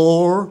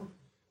 or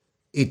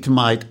it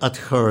might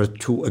adhere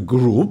to a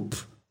group,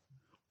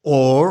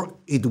 or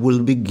it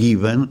will be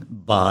given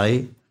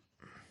by,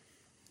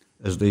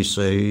 as they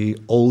say,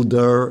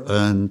 older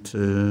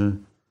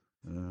and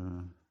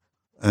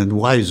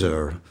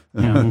wiser.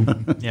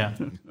 Yeah.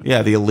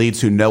 Yeah, the elites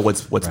who know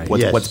what's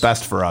Yes. what's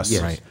best for us.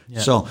 Yes. Right.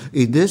 Yeah. So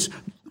it is,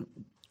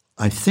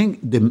 I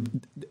think,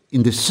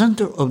 in the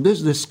center of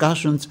these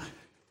discussions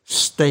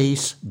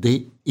stays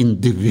the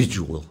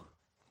individual.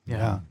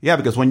 Yeah,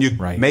 because when you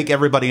make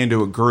everybody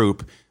into a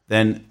group,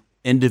 then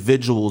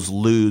individuals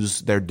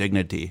lose their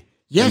dignity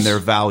and their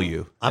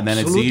value, and then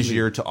it's Absolutely.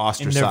 easier to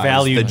ostracize And they're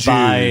valued the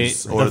by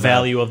Jews or the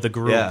value of the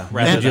group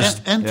rather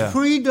than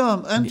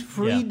Freedom.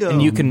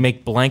 And you can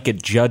make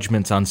blanket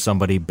judgments on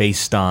somebody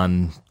based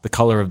on the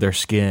color of their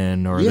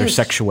skin or their Yes.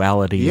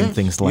 sexuality and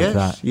things like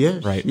that.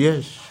 Yes, right.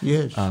 yes.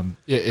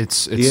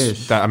 It's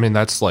Yes. that, I mean,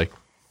 that's like,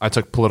 I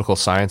took political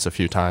science a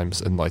few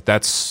times, and like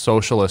that's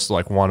socialist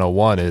like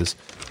 101 is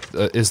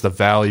the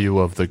value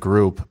of the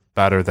group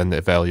better than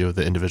the value of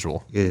the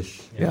individual?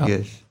 Yes,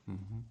 yes.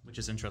 which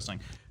is interesting.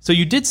 So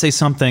you did say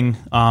something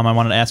I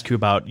wanted to ask you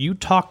about. You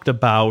talked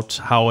about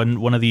how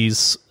in one of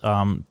these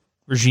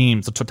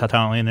regimes, the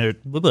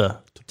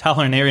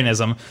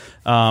totalitarianism,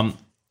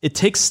 it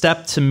takes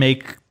steps to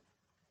make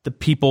the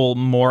people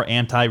more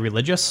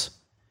anti-religious.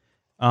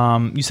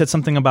 You said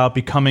something about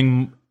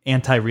becoming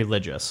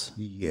anti-religious.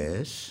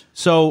 Yes.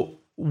 So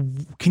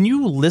can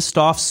you list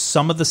off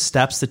some of the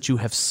steps that you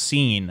have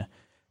seen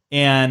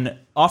and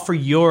offer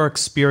your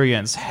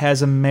experience?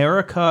 Has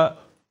America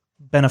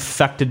been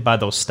affected by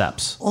those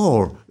steps?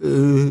 Or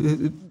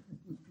very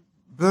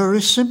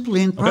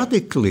simply and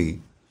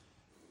practically,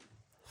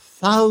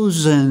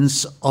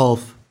 thousands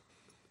of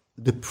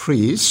the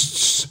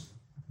priests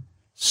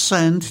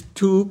sent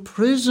to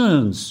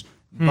prisons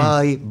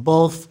by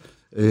both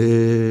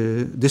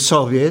the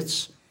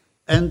Soviets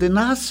and the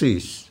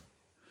Nazis.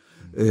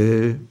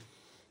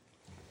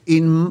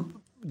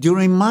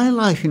 During my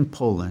life in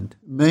Poland,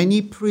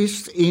 many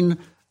priests in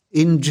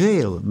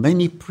jail,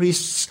 many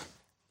priests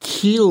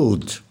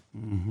killed.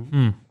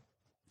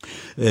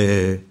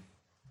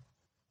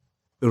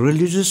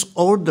 Religious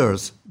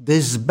orders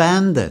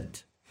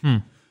disbanded,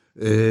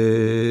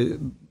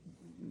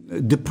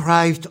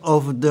 deprived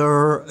of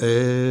their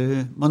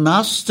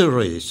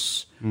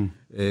monasteries,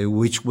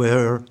 which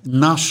were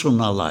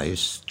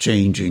nationalized,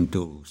 changing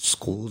to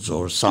schools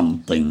or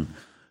something.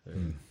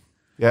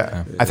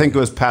 Yeah, I think it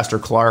was Pastor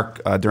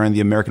Clark during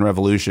the American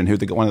Revolution, who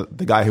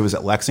the guy who was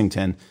at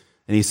Lexington,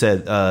 and he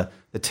said the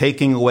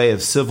taking away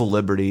of civil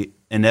liberty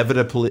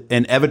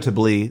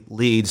inevitably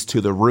leads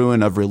to the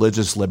ruin of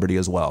religious liberty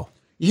as well.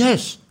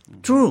 Yes,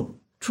 true.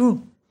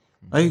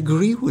 I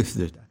agree with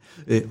that.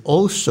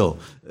 Also,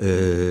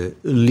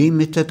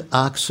 limited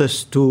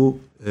access to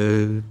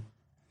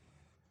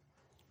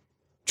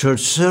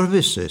church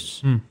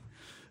services.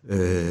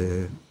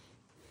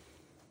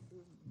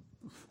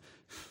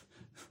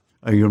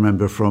 I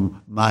remember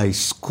from my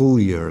school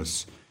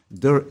years,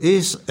 there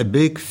is a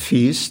big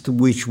feast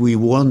which we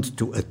want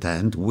to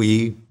attend,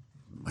 my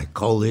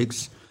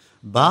colleagues,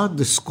 but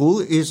the school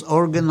is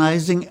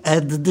organizing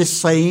at the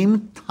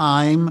same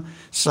time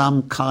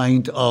some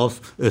kind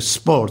of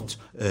sport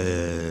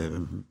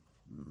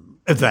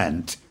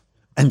event,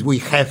 and we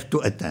have to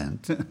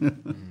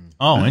attend.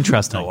 Oh,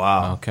 interesting.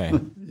 Wow. Okay.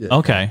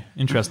 Okay,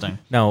 interesting.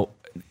 Now,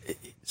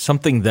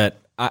 something that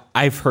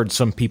I've heard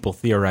some people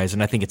theorize,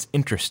 and I think it's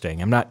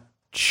interesting. I'm not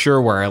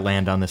sure where I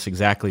land on this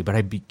exactly, but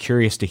I'd be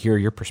curious to hear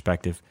your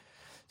perspective.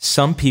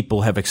 Some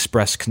people have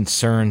expressed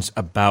concerns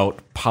about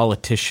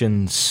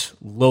politicians,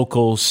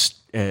 locals,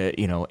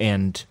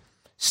 and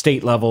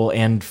state level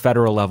and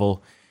federal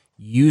level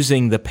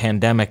using the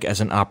pandemic as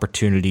an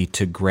opportunity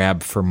to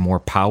grab for more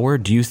power.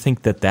 Do you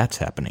think that that's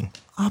happening?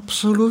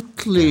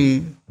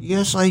 Absolutely.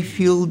 Yes, I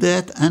feel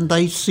that, and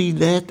I see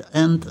that,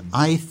 and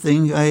I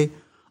think I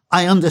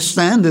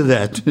understand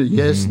that.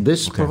 Yes,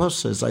 this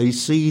process, I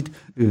see it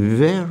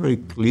very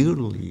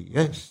clearly.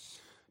 Yes.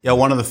 Yeah,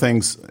 one of the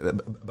things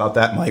about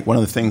that, Mike, one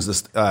of the things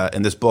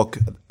in this book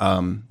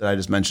that I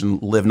just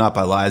mentioned, Live Not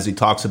by Lies, he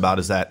talks about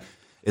is that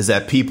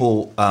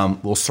people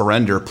will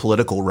surrender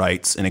political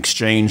rights in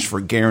exchange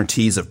for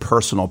guarantees of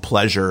personal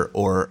pleasure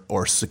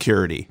or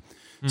security.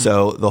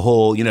 So the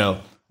whole,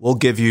 we'll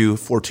give you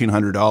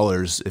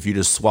 $1,400 if you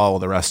just swallow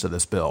the rest of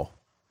this bill.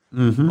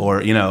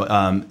 Or,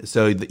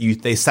 so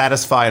they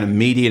satisfy an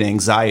immediate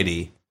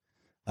anxiety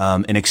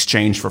in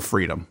exchange for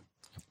freedom.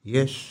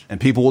 Yes. And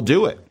people will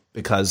do it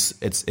because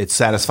it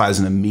satisfies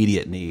an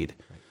immediate need.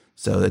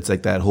 So it's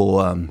like that whole...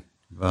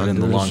 But in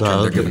the long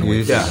term, they're giving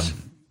away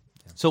freedom.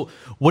 So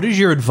what is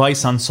your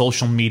advice on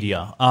social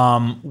media?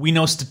 We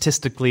know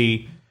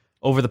statistically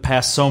over the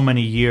past so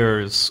many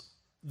years,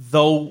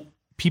 though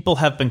people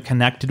have been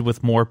connected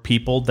with more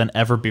people than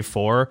ever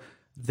before,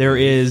 there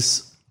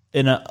is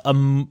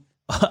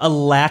a a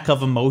lack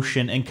of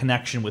emotion and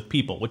connection with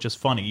people, which is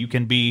funny. You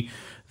can be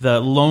the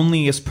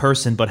loneliest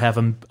person but have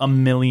a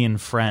million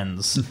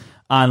friends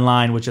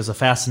online, which is a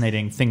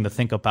fascinating thing to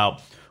think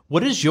about.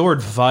 What is your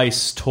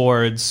advice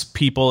towards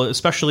people,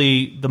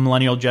 especially the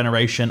millennial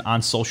generation,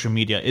 on social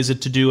media? Is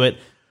it to do it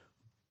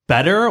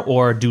better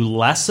or do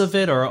less of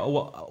it? Or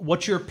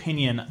what's your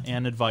opinion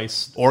and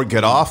advice? Or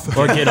get off.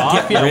 Or get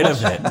off? Get rid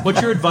of it.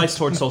 What's your advice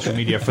towards social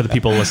media for the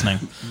people listening?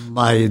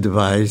 My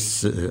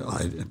advice,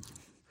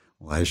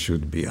 I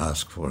should be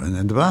asked for an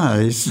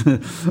advice.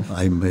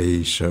 I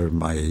may share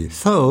my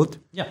thought.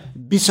 Yeah.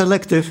 Be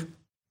selective.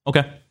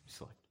 Okay.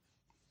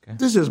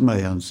 This is my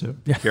answer.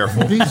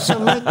 Careful. Be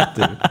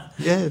selective.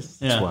 Yes.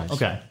 Yeah. wise.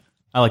 Okay.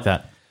 I like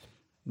that.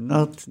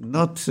 Not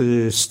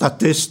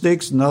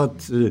statistics,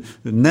 not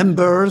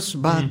numbers,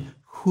 but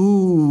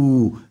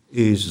who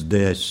is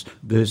this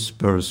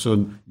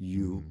person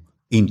you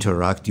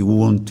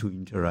want to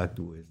interact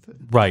with?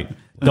 Right.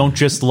 Don't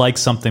just like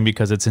something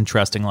because it's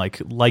interesting.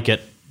 Like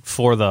it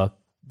for the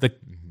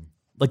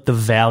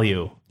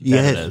value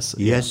that it is.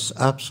 Yes,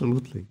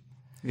 absolutely.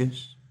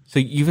 Yes. So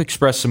you've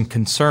expressed some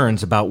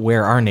concerns about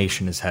where our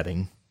nation is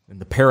heading and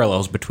the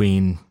parallels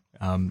between,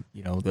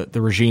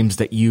 the regimes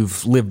that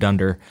you've lived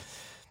under.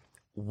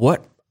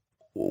 What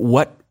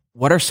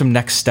are some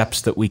next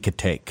steps that we could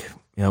take?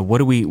 What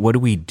do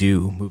we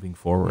do moving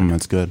forward?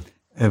 That's good.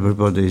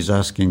 Everybody is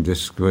asking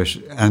this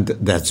question, and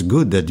that's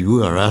good that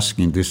you are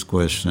asking these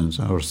questions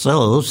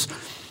ourselves.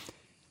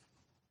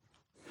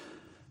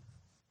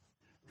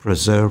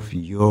 Preserve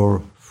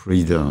your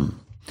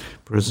freedom.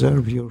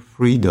 Preserve your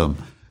freedom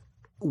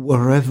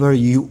wherever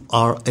you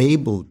are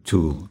able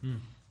to,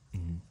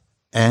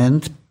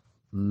 and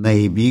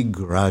maybe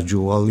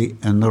gradually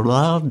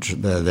enlarge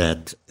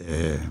that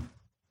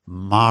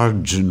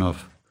margin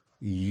of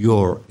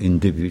your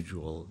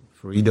individual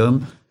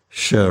freedom,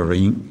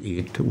 sharing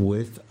it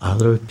with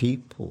other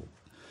people.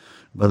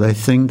 But I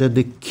think that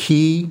the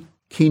key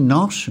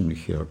notion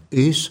here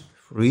is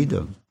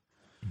freedom.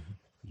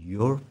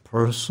 Your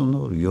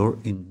personal, your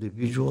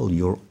individual,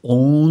 your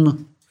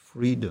own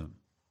freedom.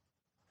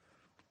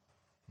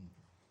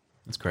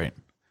 That's great.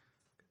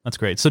 That's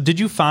great. So did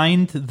you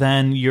find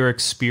then your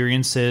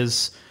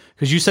experiences,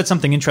 because you said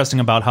something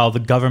interesting about how the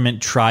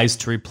government tries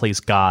to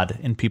replace God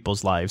in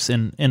people's lives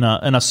in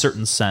a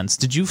certain sense.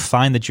 Did you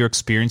find that your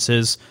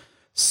experiences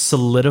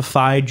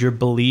solidified your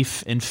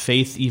belief in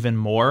faith even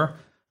more?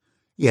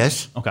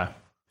 Yes. Okay.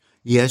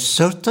 Yes,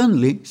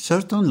 certainly.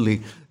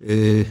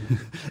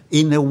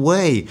 In a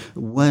way,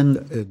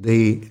 when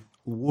the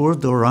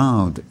world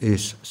around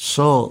is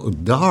so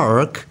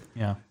dark,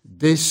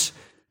 this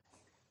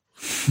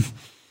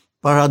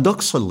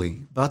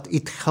paradoxically, but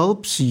it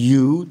helps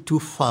you to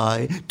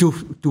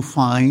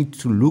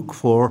look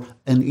for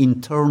an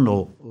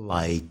internal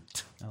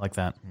light. I like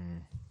that.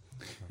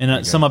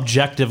 And some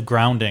objective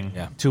grounding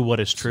to what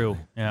is true.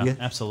 Yeah,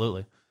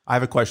 absolutely. I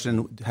have a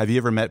question. Have you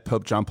ever met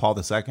Pope John Paul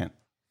II?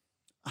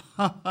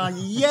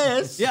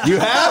 Yes. You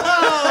have?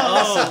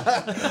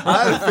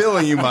 I had a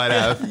feeling you might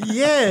have.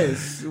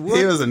 Yes.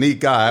 He was a neat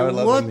guy. I would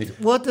love to meet.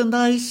 What a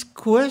nice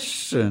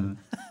question.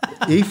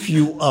 If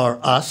you are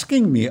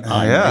asking me,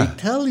 I may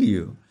tell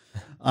you.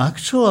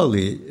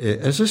 Actually,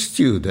 as a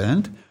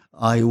student,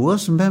 I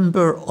was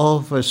member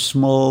of a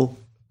small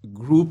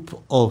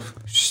group of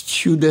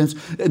students.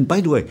 And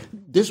by the way,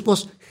 this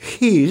was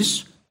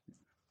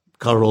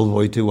Karol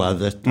Wojtyła at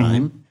that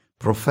time,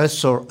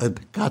 professor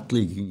at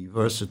Catholic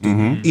University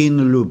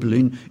in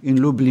Lublin.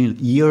 In Lublin,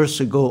 years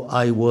ago,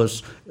 I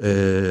was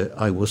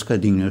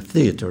heading a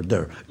theater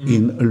there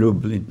in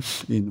Lublin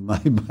in my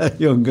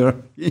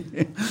biography.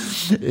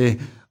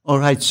 All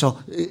right, so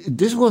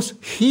this was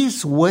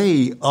his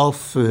way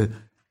of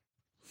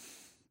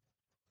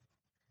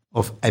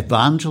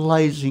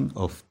evangelizing,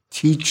 of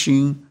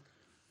teaching.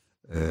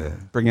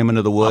 Bring him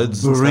into the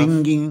woods.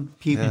 Bringing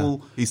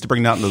people. Yeah. He used to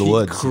bring them out into the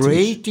woods.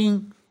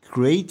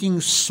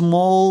 Creating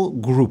small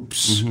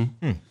groups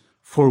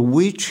for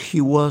which he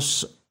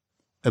was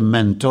a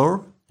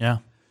mentor. Yeah.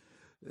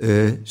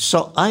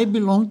 So I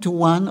belong to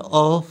one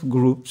of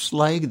groups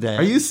like that.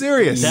 Are you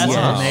serious? That's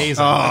amazing.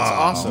 That's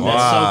awesome.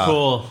 That's so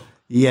cool.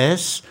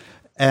 Yes,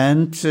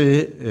 and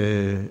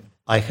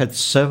I had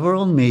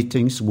several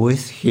meetings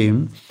with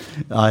him.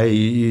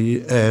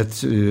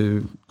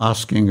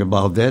 Asking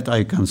about that,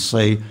 I can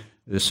say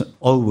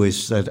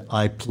always that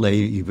I play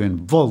even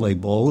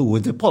volleyball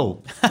with the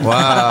Pope.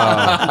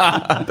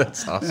 Wow.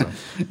 That's awesome.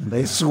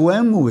 They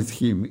swam with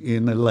him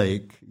in a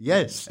lake.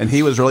 Yes, And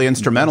he was really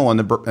instrumental in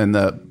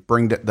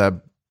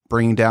the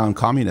bringing down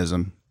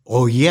communism.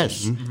 oh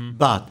yes,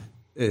 but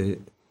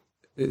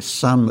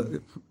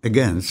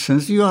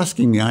since you're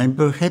asking me, I'm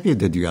very happy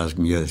that you asked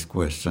me this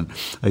question.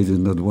 I did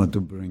not want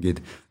to bring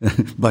it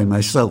by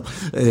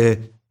myself.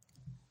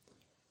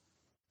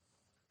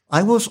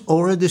 I was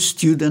already a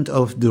student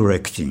of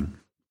directing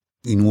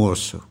in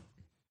Warsaw.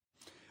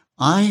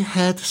 I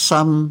had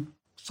some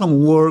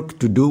work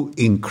to do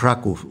in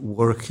Kraków,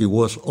 where he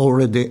was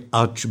already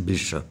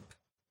archbishop.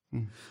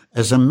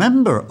 as a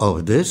member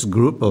of this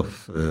group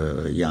of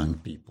young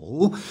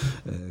people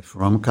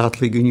from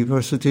Catholic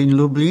University in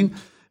Lublin,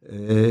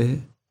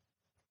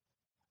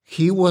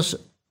 he was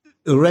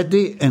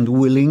ready and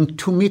willing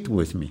to meet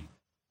with me.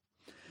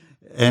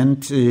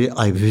 And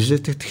I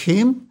visited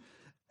him,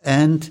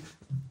 and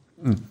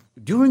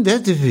during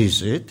that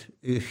visit,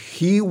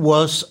 he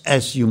was,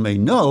 as you may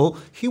know,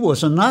 he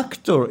was an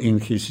actor in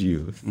his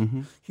youth.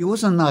 Mm-hmm. He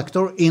was an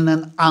actor in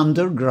an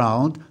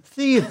underground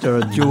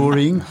theater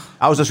during...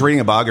 I was just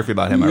reading a biography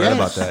about him. Yes. I read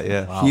about that,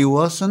 yeah. Wow. He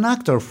was an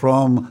actor.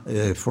 From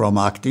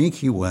acting,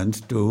 he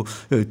went to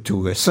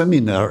a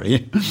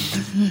seminary.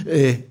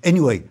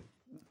 Anyway,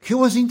 he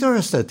was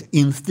interested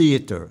in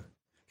theater.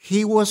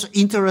 He was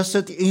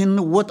interested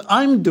in what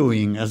I'm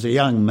doing as a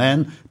young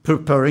man,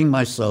 preparing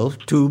myself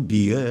to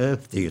be a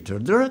theater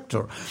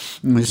director.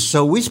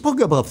 So we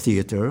spoke about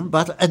theater,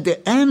 but at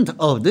the end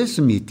of this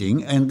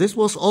meeting, and this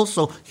was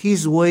also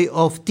his way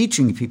of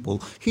teaching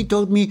people, he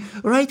told me,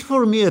 write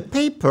for me a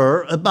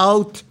paper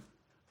about,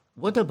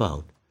 what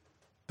about?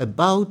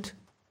 About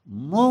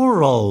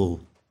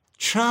moral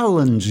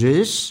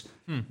challenges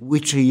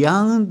which a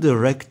young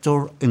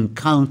director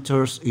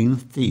encounters in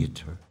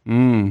theater.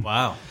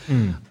 Wow.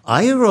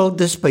 I wrote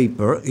this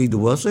paper. It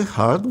was a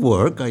hard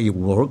work. I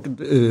wrote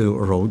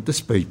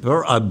this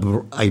paper. I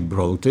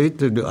brought it.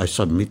 I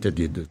submitted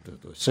it to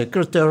the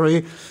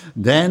secretary.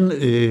 Then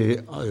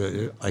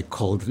I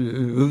called.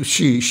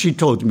 She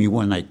told me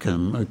when I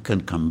can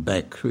come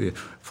back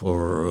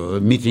for a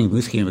meeting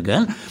with him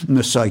again.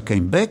 So I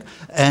came back,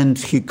 and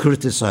he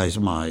criticized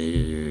my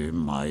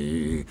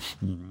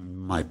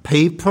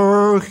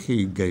paper.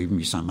 He gave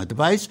me some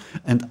advice,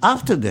 and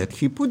after that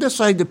he put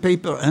aside the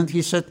paper and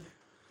he said,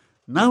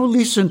 now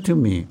listen to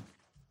me.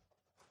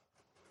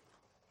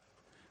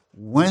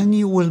 When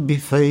you will be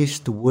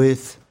faced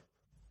with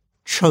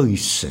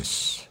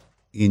choices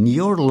in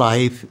your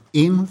life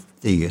in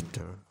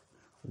theater,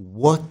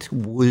 what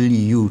will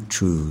you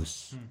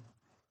choose?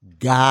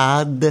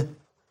 God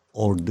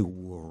or the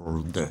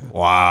world?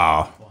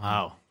 Wow.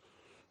 Wow.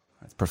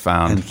 That's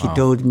profound. And he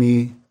told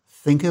me,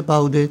 think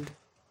about it.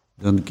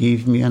 Don't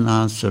give me an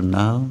answer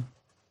now,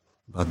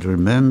 but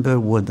remember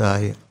what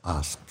I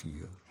asked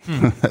you.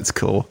 That's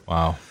cool.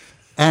 Wow.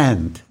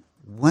 And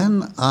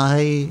when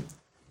I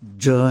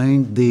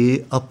joined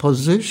the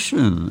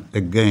opposition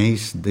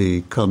against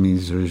the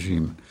communist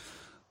regime,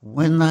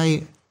 when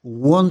I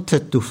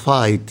wanted to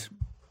fight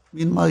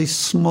in my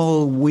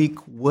small, weak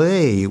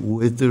way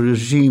with the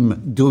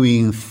regime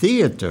doing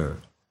theater,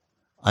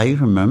 I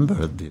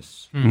remember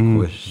this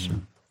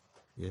question.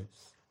 Yes.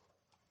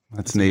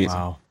 That's neat.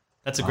 Wow.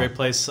 That's a great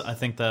place, I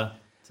think, to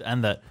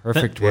end that.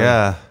 Perfect word.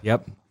 Yeah.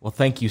 Yep. Well,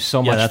 thank you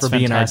so much that's for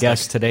being fantastic. our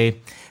guest today.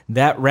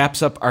 That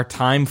wraps up our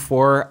time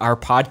for our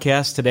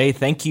podcast today.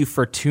 Thank you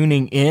for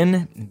tuning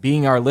in,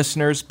 being our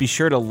listeners. Be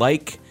sure to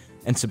like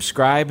and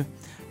subscribe.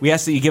 We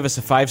ask that you give us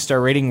a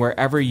 5-star rating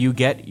wherever you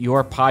get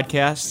your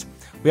podcasts.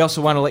 We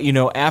also want to let you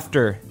know,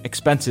 after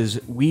expenses,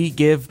 we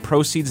give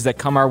proceeds that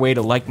come our way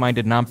to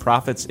like-minded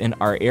nonprofits in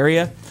our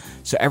area.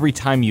 So every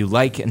time you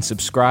like and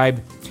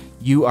subscribe,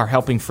 you are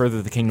helping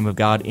further the kingdom of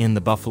God in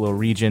the Buffalo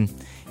region.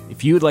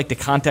 If you would like to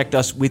contact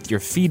us with your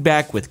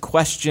feedback, with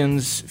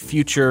questions,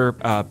 future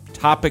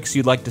topics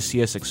you'd like to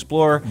see us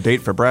explore.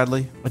 Date for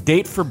Bradley? A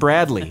date for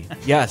Bradley,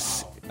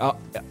 yes.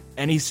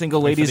 Any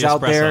single ladies out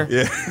there?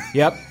 espresso.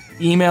 Yeah. Yep.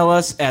 Email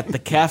us at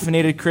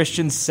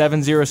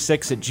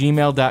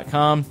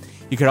thecaffeinatedchristian706@gmail.com.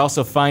 You could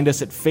also find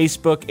us at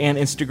Facebook and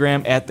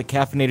Instagram at The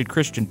Caffeinated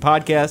Christian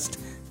Podcast.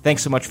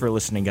 Thanks so much for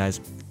listening, guys.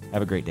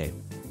 Have a great day.